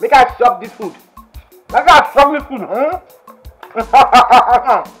 Make her shop this food. Make her shop this food,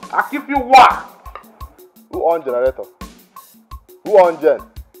 I keep you what? Who on generator? Who on gen?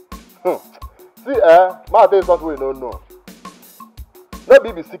 See, man, tell you something we don't know. No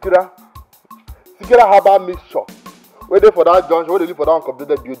be Sikira Harbour mixture. Waiting for that junction, waiting for that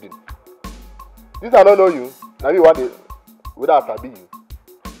uncompleted building. This I don't know you. Now you want it. Whether I sabi you.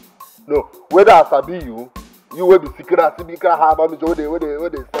 No, whether I sabi you will be Sikira Harbour mixture. Where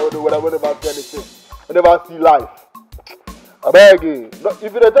they say whatever see anything. We never see life. I beg you. No, if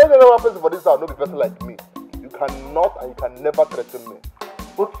you tell me another person for this house, no be person like me. You cannot and you can never threaten me.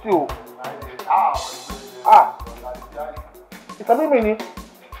 What's you? It's a mini.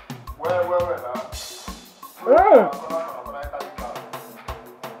 Where now?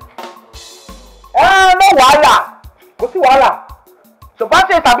 No wahala. Go see wahala. So far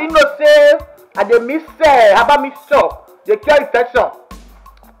say Sabi no say and they miss Harbour mixture, they cure infection.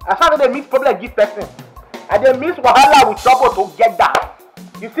 As far as they miss problem give person. And they miss wahala with trouble together.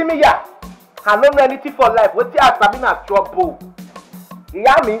 You see me here? I don't know anything for life. What's the Sabi na trouble? You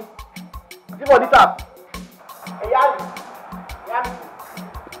hear me? See for this house. You hear me?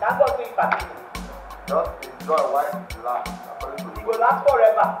 That's what things are. Just enjoy while it lasts. It will last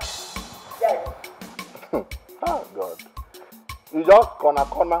forever. Yes. Oh God. You just corner,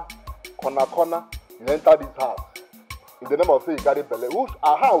 you enter this house. In the name of say you carry belle.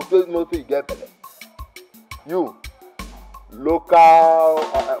 How say no say you get belle? You local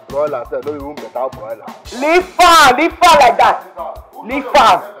broiler, say no even better broiler. Leave farm like that. Leave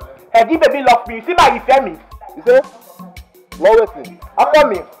farm. Hey, this baby love me. You see my refer me. You say? Love me.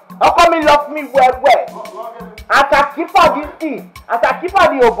 How come me love me well. As I keep for this thing, as I keep for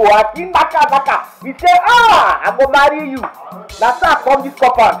the obo, I keep baka. He say, I go marry you. That's how I come this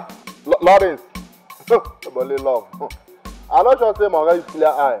compound. Lawrence, nobody love. I'm not sure say my guy is clear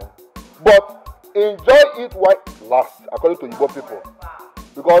eye, but enjoy it while it lasts, according to Igbo people.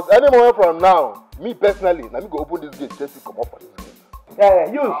 Because any moment from now, me personally, let me go open this gate, just to come up for this gate.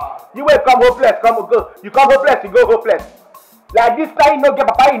 Yeah, you will come hopeless, go. You come hopeless, you go hopeless. Like this guy, you no get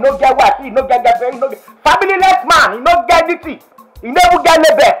papa, you no get wife, you no get girlfriend, you no get familyless man, you no get anything, you never get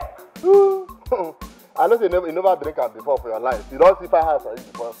label. I know you never drink am before for your life. You don't see 5 house for you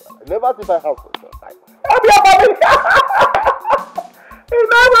before. You never see 5 house for your life. Help your family. You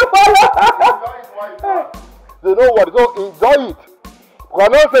never follow. You know what? So enjoy it. Because I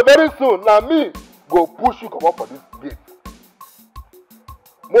know say very soon, now me go push you come up for this gate.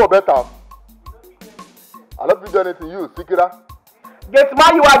 More better. I don't do anything you, Sikira. Get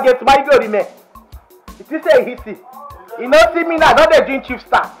my you are get my glory man. It is a hissy. You know see me now, not the drink chief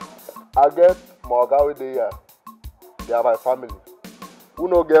star. I get my guy with the here. They are my family. Who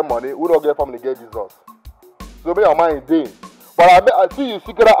no get money, who no get family, get Jesus. So me and mine day. But I see you,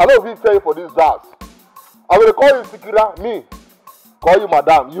 Sikira. I don't even tell you for this dance. I will call you Sikira, me. Call you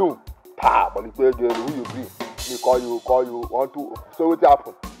Madam, you. But you who you be. Me call you, 1, 2. So what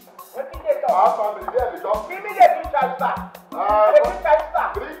happen? Our family, there we go. Give me the drink transfer. Drink Fanta.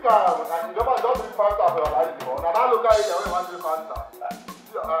 You don't drink Fanta for your life anymore. Now that look at it, you want to drink Fanta.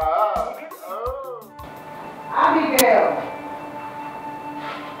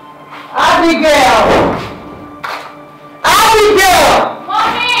 Abigail!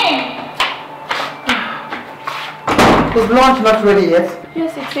 Mommy! Is lunch not ready yet?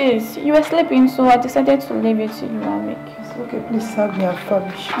 Yes, it is. You were sleeping, so I decided to leave it to you and make you. Okay, please serve me and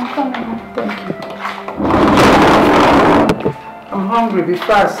furnish. I'm coming. Thank you. I'm hungry, be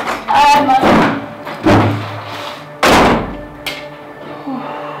fast. I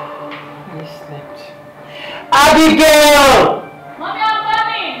slept. Abigail! Mommy, I'm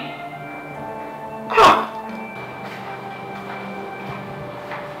coming!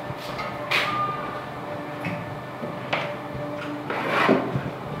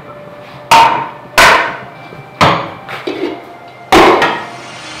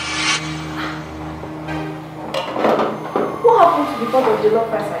 Because of the low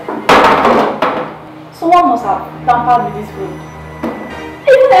price I did. Someone must have tampered with this food.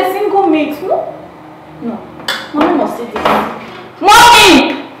 Even a single meat, no? No. Mommy must see this.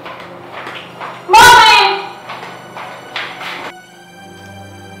 Mommy! Mommy!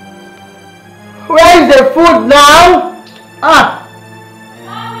 Where is the food now? Ah!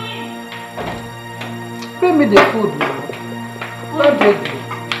 Mommy! Bring me the food now. Where did you?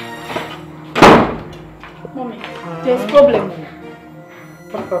 Mommy, there's a problem.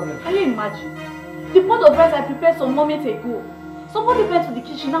 What problem? Can you imagine? The pot of rice I prepared some moments ago. Somebody went to the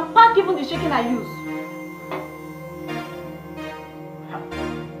kitchen and packed even the chicken I used.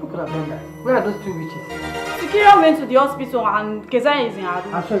 Who could have done that? Where are those two witches? Sikira went to the hospital and Kezaya is in her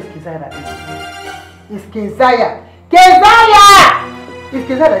room. I'm sure it's Kezaya that did it. It's Kezaya! Kezaya! It's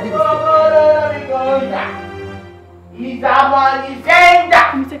Kezaya that did it. He's a man, he's danger.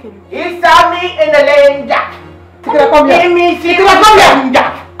 Can you take a look? He's a me in the danger. Sikira, come here. Sikira, come here.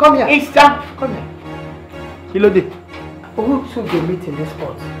 Come here. He's a... Come here. Kilode. Who took the meat in this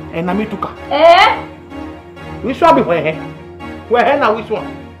pot? And Nami took her. Eh? Which one be where? Where now which one?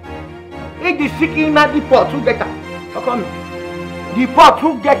 If the chicken na the pot, who get her? How come me? The pot,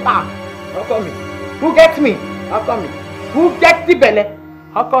 who get her? How come me? Who gets me? How come me? Who gets the belly?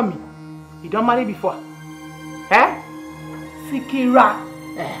 How come me? You don't marry before? Eh? Sikira.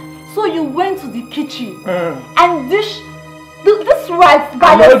 So you went to the kitchen and dish this rice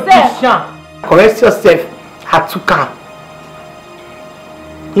by yourself? Correct yourself. I took her.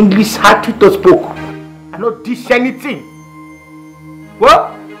 English hard to spoke. I don't dish anything.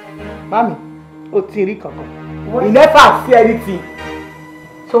 What? Mommy, you never say anything.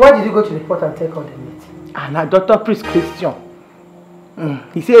 So why did you go to the pot and take all the meat? And a doctor prescription.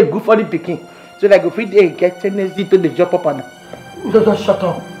 He said good for the picking. So like if they get tendency to the job up and just shut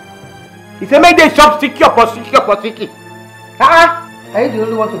up. He said make the shop sticky up or sticky up or sticky. Are you the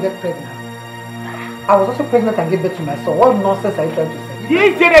only one to get pregnant? I was also pregnant and gave birth to my son. What nonsense are you trying to say?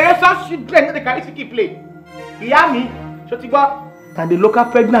 This generation children they carry sticky play. You hear me? Shut it up. And the local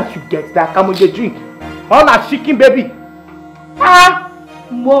pregnant you get that come with the drink. On a chicken baby.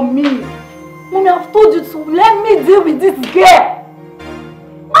 Mommy, I've told you to let me deal with this girl.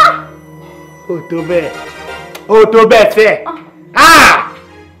 Oh, to bed, say.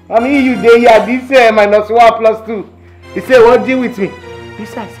 I mean, you there, yeah, this -1 + 2. He say, what deal with me?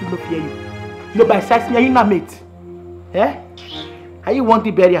 This I still not hear you. No, by size, me, you not mate. Eh? How you want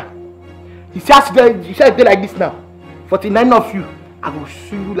the barrier? You say like this now. 49 of you, I will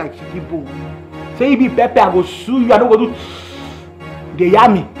sue you like chicken bone. Say you be pepper, I will sue you. I don't go do. They hear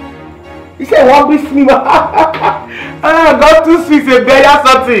me. He said, what be me? God too sweet, a barrier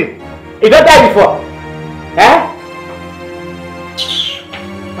something. You don't die before. Eh?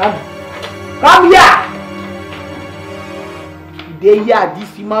 Come here! They hear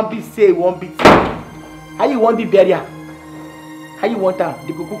this human being say one bit. How you want the barrier? How you want them?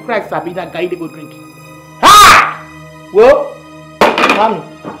 They go cook rice, Sabina, guy, they go drink. Ha! Whoa! Mommy,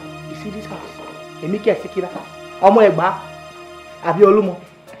 you see this house? They make a Sikira. Omo Egba. Abi Olumo.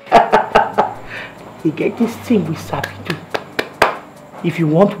 You get this thing with Sabido. If you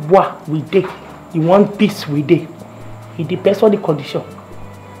want war, we dey. You want peace, we dey. It depends on the condition.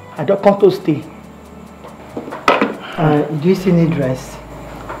 I don't come to stay. Do you still need rice?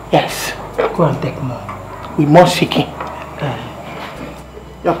 Yes. Go and take more. We must chicken.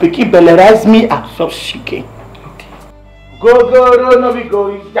 Your pikin bellerize me and stop chicken. Okay. Go, no we go,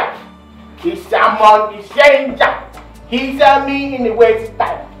 is that. He's someone, he's danger. He's a me in the waste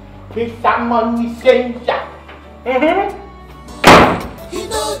time. He's someone, he's danger. You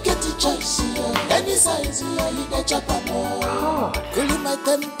know, get the choice, any size, you get chop more. Cooling my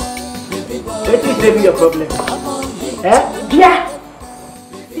temper, baby boy. Let me tell you your problem. Eh? Yeah.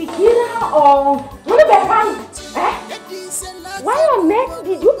 Sikira or what about eh? Why on earth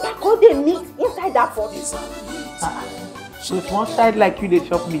did you pack all the meat inside that pot? With one side like you, they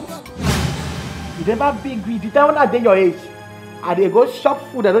chop meat. You never be greedy. The time when I dey your age, and they go shop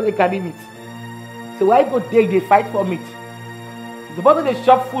food, I don't they carry meat. So why go there, they fight for meat? It's about they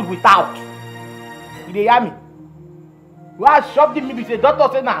shop food without. You dey hear me? Why I shop the meat? They say doctor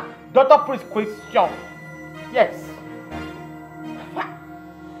say na doctor prescription. Yes.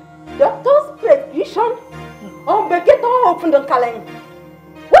 Doctor's prescription? Oh, but get all open the calendar.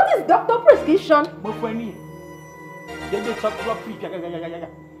 What is doctor prescription? They chop meat.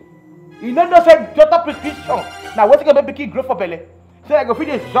 You know say doctor prescription. Now what's gonna make you grow for belly? So I go feed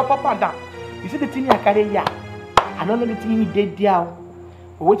they jump up and down. You see the thing I carry here? I don't know the thing you did there.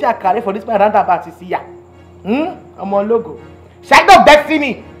 But what I carry for this man roundabout is here. I'm on logo. Shine of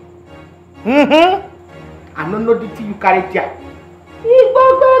destiny. I don't know the thing you carry there.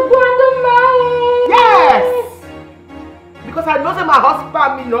 Yes! Because I know that my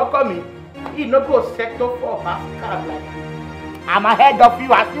husband me not coming. He no go settle for bastard like you. I'm ahead of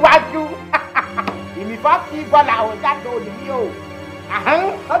you as you are you. If me fuck people, I will that do you.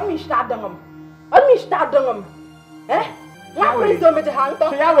 Let me start them. Let me start them. Eh? What is the matter, Hunter?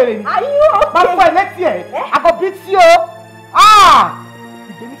 So you will. Are you okay? But for next year, I go beat you.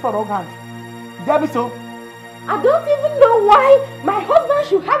 You gave me for wrong hand. Get me so. I don't even know why my husband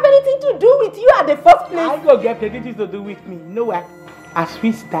should have anything to do with you at the first place. I go get anything to do with me. You know what? As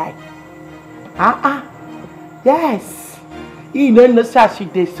we die. Yes. You know no such she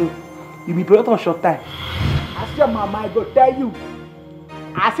did so. You be brought on short time. Ask your mama, I go tell you.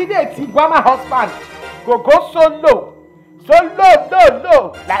 I see the thing why my husband go so low. So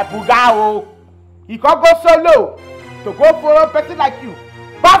low, like Bugao. He can go so low to go for a person like you.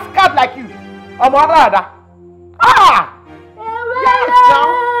 Bastard like you. Amarada. Yes, now.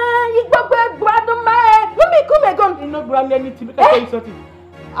 You go back, brother, man. Let me come again. You know, grab anything. Make I tell you something.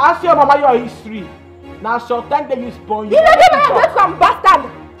 Ask your mama your history. Now, short time they use born you. You know the man from bastard.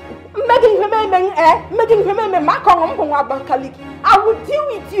 Making him I will deal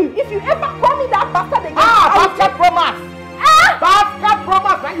with you if you ever call me that bastard again. Bastard promise. Bastard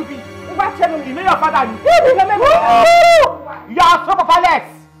promise. When you be. You know your father. You are so powerless.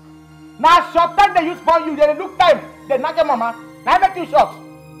 Now, short time they use born you. They look time. They knock your mama. Now make you short.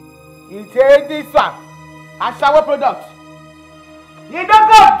 You take this one. A shower product. You don't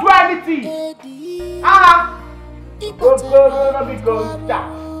go do anything. Go, go, stop.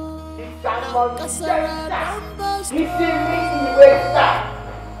 It's a money center. It's a meeting waster.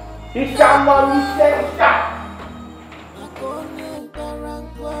 It's a money center.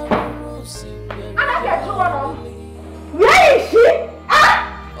 Where is she?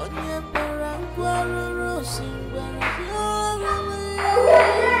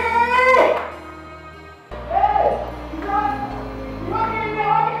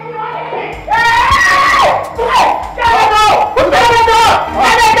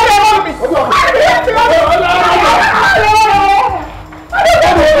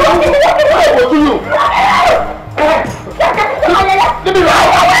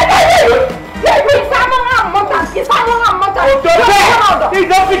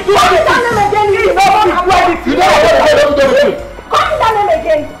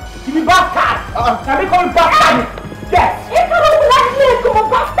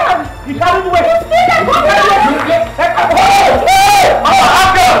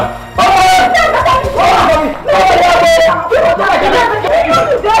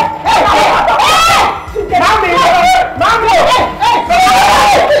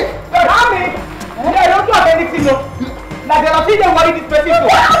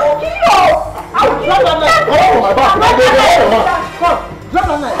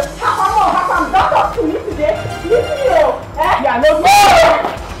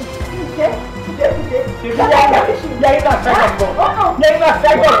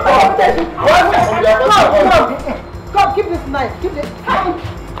 Come, keep this knife. Keep this.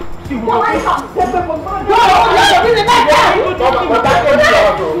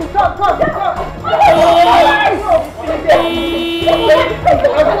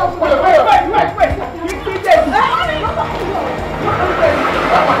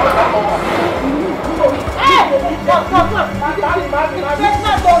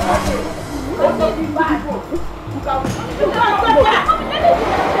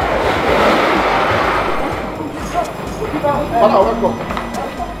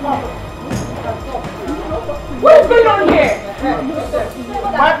 What's going on here?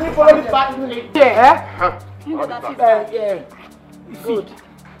 Why do you follow me back to the yeah. Good.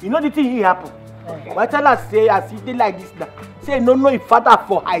 You know the thing here happen. Why tell us say as if they like this now? Say no if father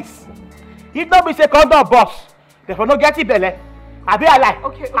for ice. If not be say condom boss, they for no get it belly. I be alive.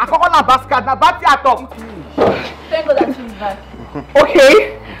 Okay. I come on a basket na batty at all. Thank God that she's back.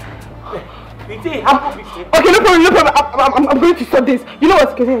 Okay. Okay, no problem. I'm going to stop this. You know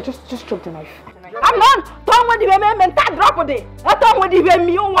what? Just drop the knife. I'm not. Don't want the women to drop it. I don't want the women.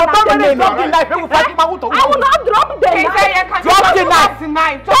 You want to drop the knife. I will not drop the knife. Drop the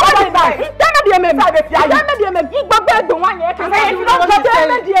knife. Drop the knife. Tell me the women. You go back the one. If you don't drop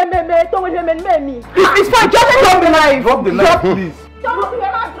the women, don't want women. It's fine. Just drop the knife. Drop the knife, please. Don't want to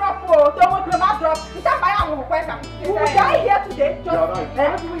drop. Don't want to drop. It's not my own question. You will die here today.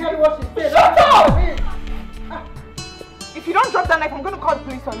 Shut up! If you don't drop that knife, I'm going to call the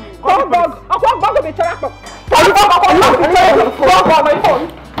police on you. Go, dog. I'll go to the church.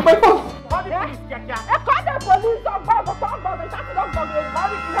 My phone. Call the police, Jaja. Call the police.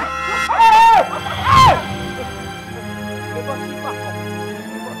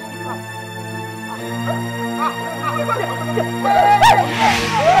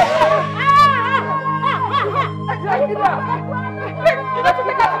 Hey!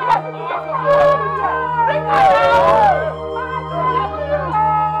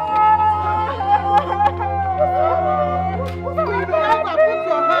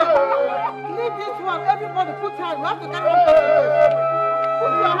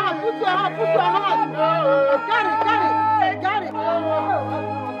 Put your hand. Carry.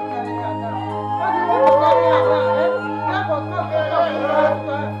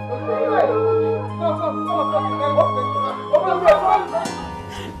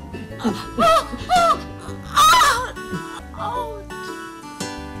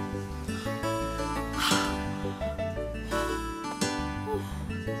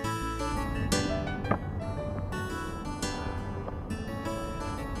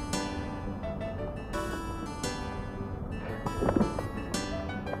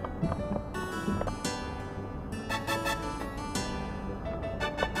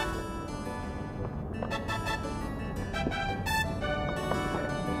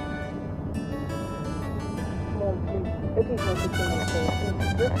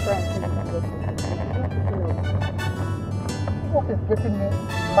 What is getting me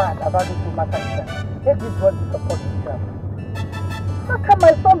mad about this matter? Let this one support himself. How can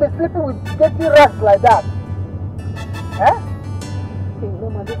my son be sleeping with dirty rats like that? Eh? See,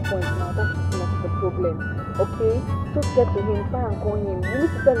 Mom, at this point now, that's not the problem. Okay? Just get to him, try and call him. You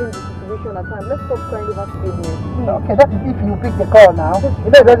need to tell him the situation at time. Let's stop crying over today. Okay, that is if you pick the call now. You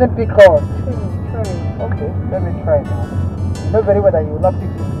know it doesn't pick calls. Try. Okay, let me try now. You know very well that you will not pick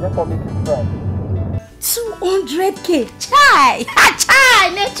it. Just for me to try. 200k. Chai! Chai!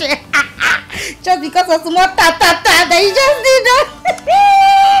 Nature! Just because of some more that you just did that.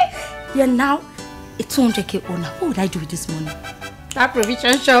 You're now a 200k owner. What would I do with this money? That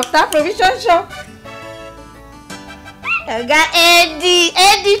provision shop. I got Eddie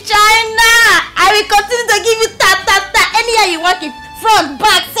China. I will continue to give you Anyhow you want it, front,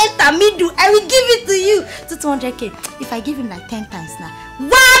 back, center, middle, I will give it to you. To 200k. If I give him like 10 times now, 1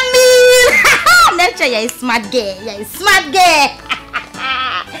 million. Nature, you're a smart girl. 200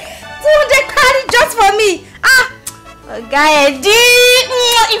 carry just for me. Guy,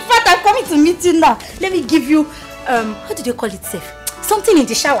 in fact, I'm coming to meet you now. Let me give you, how do they call it safe? Something in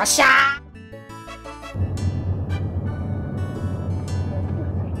the shower.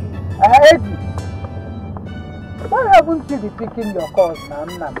 Eddie, why haven't you been picking your calls, man?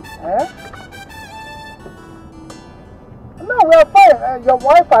 Eh? No, we are fine. Your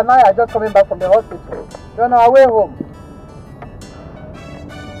wife and I are just coming back from the hospital. You're on our way home.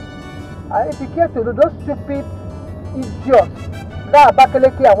 If you care to do those stupid idiots, that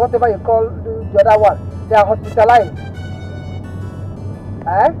Bakaleki and whatever you call the other one, they are hospitalized.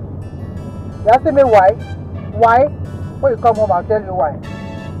 Eh? You asking me why? Why? When you come home, I'll tell you why.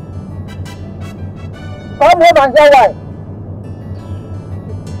 Come home and hear why.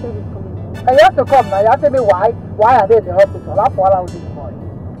 And you have to come now. You asking me why? Why are they in the hospital? That's what I was doing for.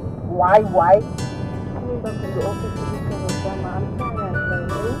 Why? Coming back from the office to this kind of drama.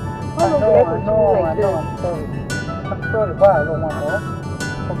 I'm tired, I know, I'm sorry. I'm sorry, but I don't want to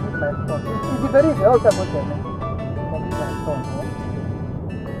forgive my son. It's very easy. I'll tell you. Forgive my son,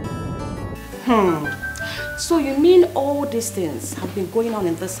 no? So you mean all these things have been going on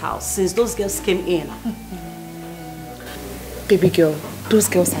in this house since those girls came in? Baby girl, those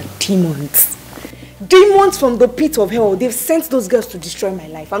girls are demons. Demons from the pit of hell. They've sent those girls to destroy my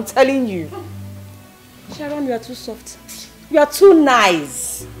life. I'm telling you. Sharon, you are too soft. You are too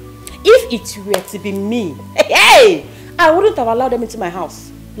nice. If it were to be me, hey, I wouldn't have allowed them into my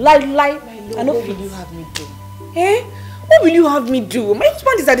house. Lie. I know what will you have me do? Eh? What will you have me do? My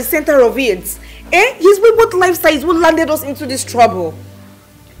husband is at the center of it. Eh? His wayward lifestyle is what landed us into this trouble.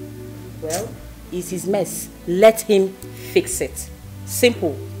 Well, it's his mess. Let him fix it.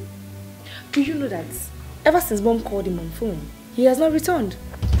 Simple. Do you know that ever since Mom called him on phone, he has not returned?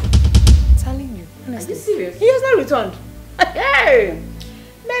 I'm telling you. Honestly. Are you serious? He has not returned. Hey!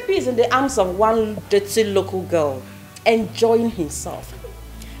 Maybe he's in the arms of one dirty local girl, enjoying himself.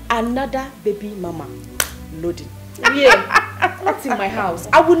 Another baby mama loading. Yeah. Not in my house.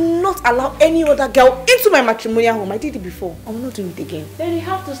 I will not allow any other girl into my matrimonial home. I did it before. I will not do it again. Then you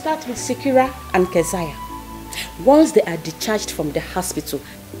have to start with Sekira and Keziah. Once they are discharged from the hospital,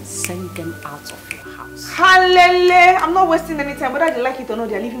 send them out of your house. Hallelujah! I'm not wasting any time. Whether they like it or not,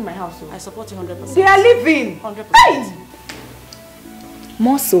 they are leaving my house. So. I support you 100%. They are leaving. 100%. Hey!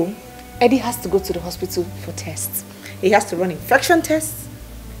 More so, Eddie has to go to the hospital for tests. He has to run infection tests,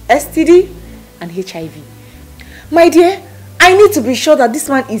 STD, and HIV. My dear, I need to be sure that this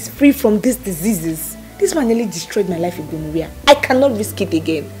man is free from these diseases. This man nearly destroyed my life in gonorrhea. I cannot risk it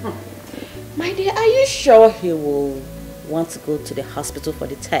again. My dear, are you sure he will want to go to the hospital for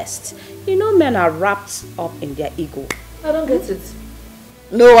the test? You know men are wrapped up in their ego. I don't get it.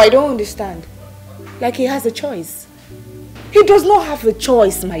 No, I don't understand. Like he has a choice. He does not have a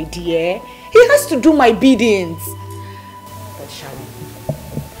choice, my dear. He has to do my biddings. But Sharon,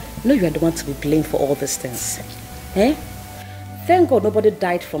 No, you are the one to be blamed for all these things. Eh? Thank God nobody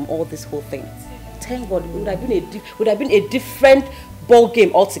died from all this whole thing. Thank God, it would have been a different ball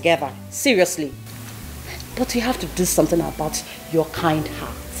game altogether. Seriously. But you have to do something about your kind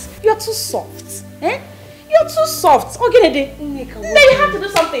heart. You're too soft. Eh? You're too soft. Okay, then you have to do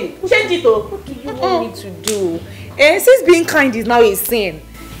something. Change it though. What do you want me to do? Since being kind is now a sin.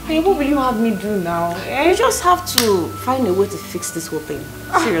 Hey, what will you have me do now? You just have to find a way to fix this whole thing.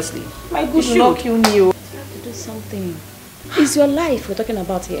 Seriously. My good will not kill me. You have to do something. It's your life we're talking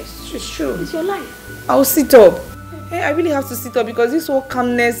about here. It's true. It's your life. I'll sit up. Hey, I really have to sit up because this whole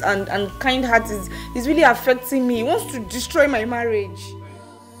calmness and kind heart is really affecting me. It wants to destroy my marriage.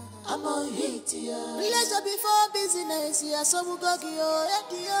 I'm on heat, yeah. Pleasure before business, yeah. So we go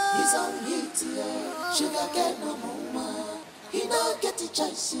he's on heat, yeah. Sugar cane no more. He don't get the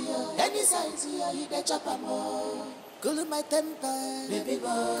choice, yeah. Any size, yeah. He get chop more. Cool my temper, baby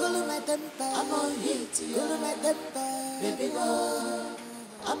boy. Cool my temper. I'm on heat, yeah. Cool my temper, baby boy.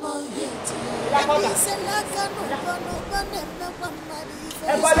 I'm on heat, yeah.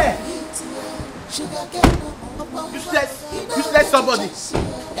 Sugar cane no more. Useless somebody.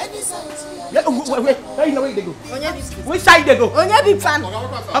 Yeah, wait, where you know where they go? Which side they go? I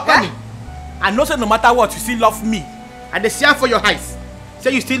know say no matter what, you still love me. And they share for your eyes.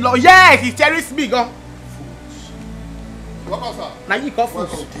 Say you still love. Yes, he cherishes me, go. What sir? Now you call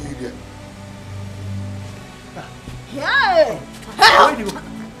fools. Yeah.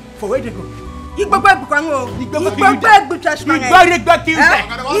 For where they go? You go back to you. You go back to trash man. You back to you.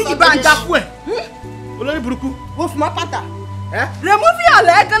 You back to you. Olórí burúkú. What's my pata? Remove your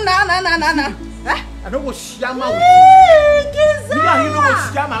leg, na. I don't go shama with you. Giza. You know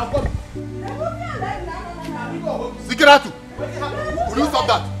what shama? Remove your leg, na. Sikiratu, will you stop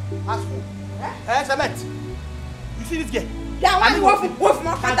that? Ask who? Cement. You see this girl? Yeah, I want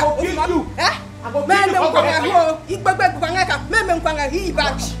my pata. I go kill you. I go kill you. You go back to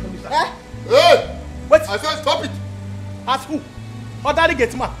Hey! Wait. I said stop it. Ask who? Other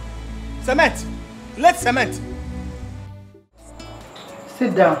get man. Cement. Let's cement.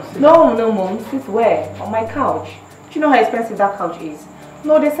 Sit down. No, Mom. Sit where? On my couch. Do you know how expensive that couch is?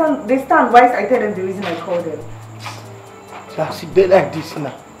 No, they stand. Why? I tell them the reason I called them. So she did like this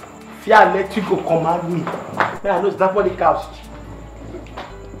now. If I let you go command me, I know it's not for the couch.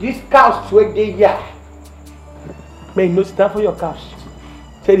 This couch where they here. Man, no stand for your couch.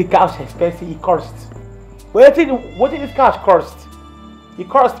 Say the couch is expensive, it cost. What did this couch cost? It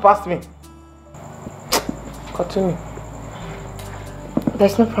cost past me. Continue.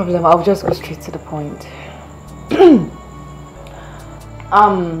 There's no problem. I'll just go straight to the point.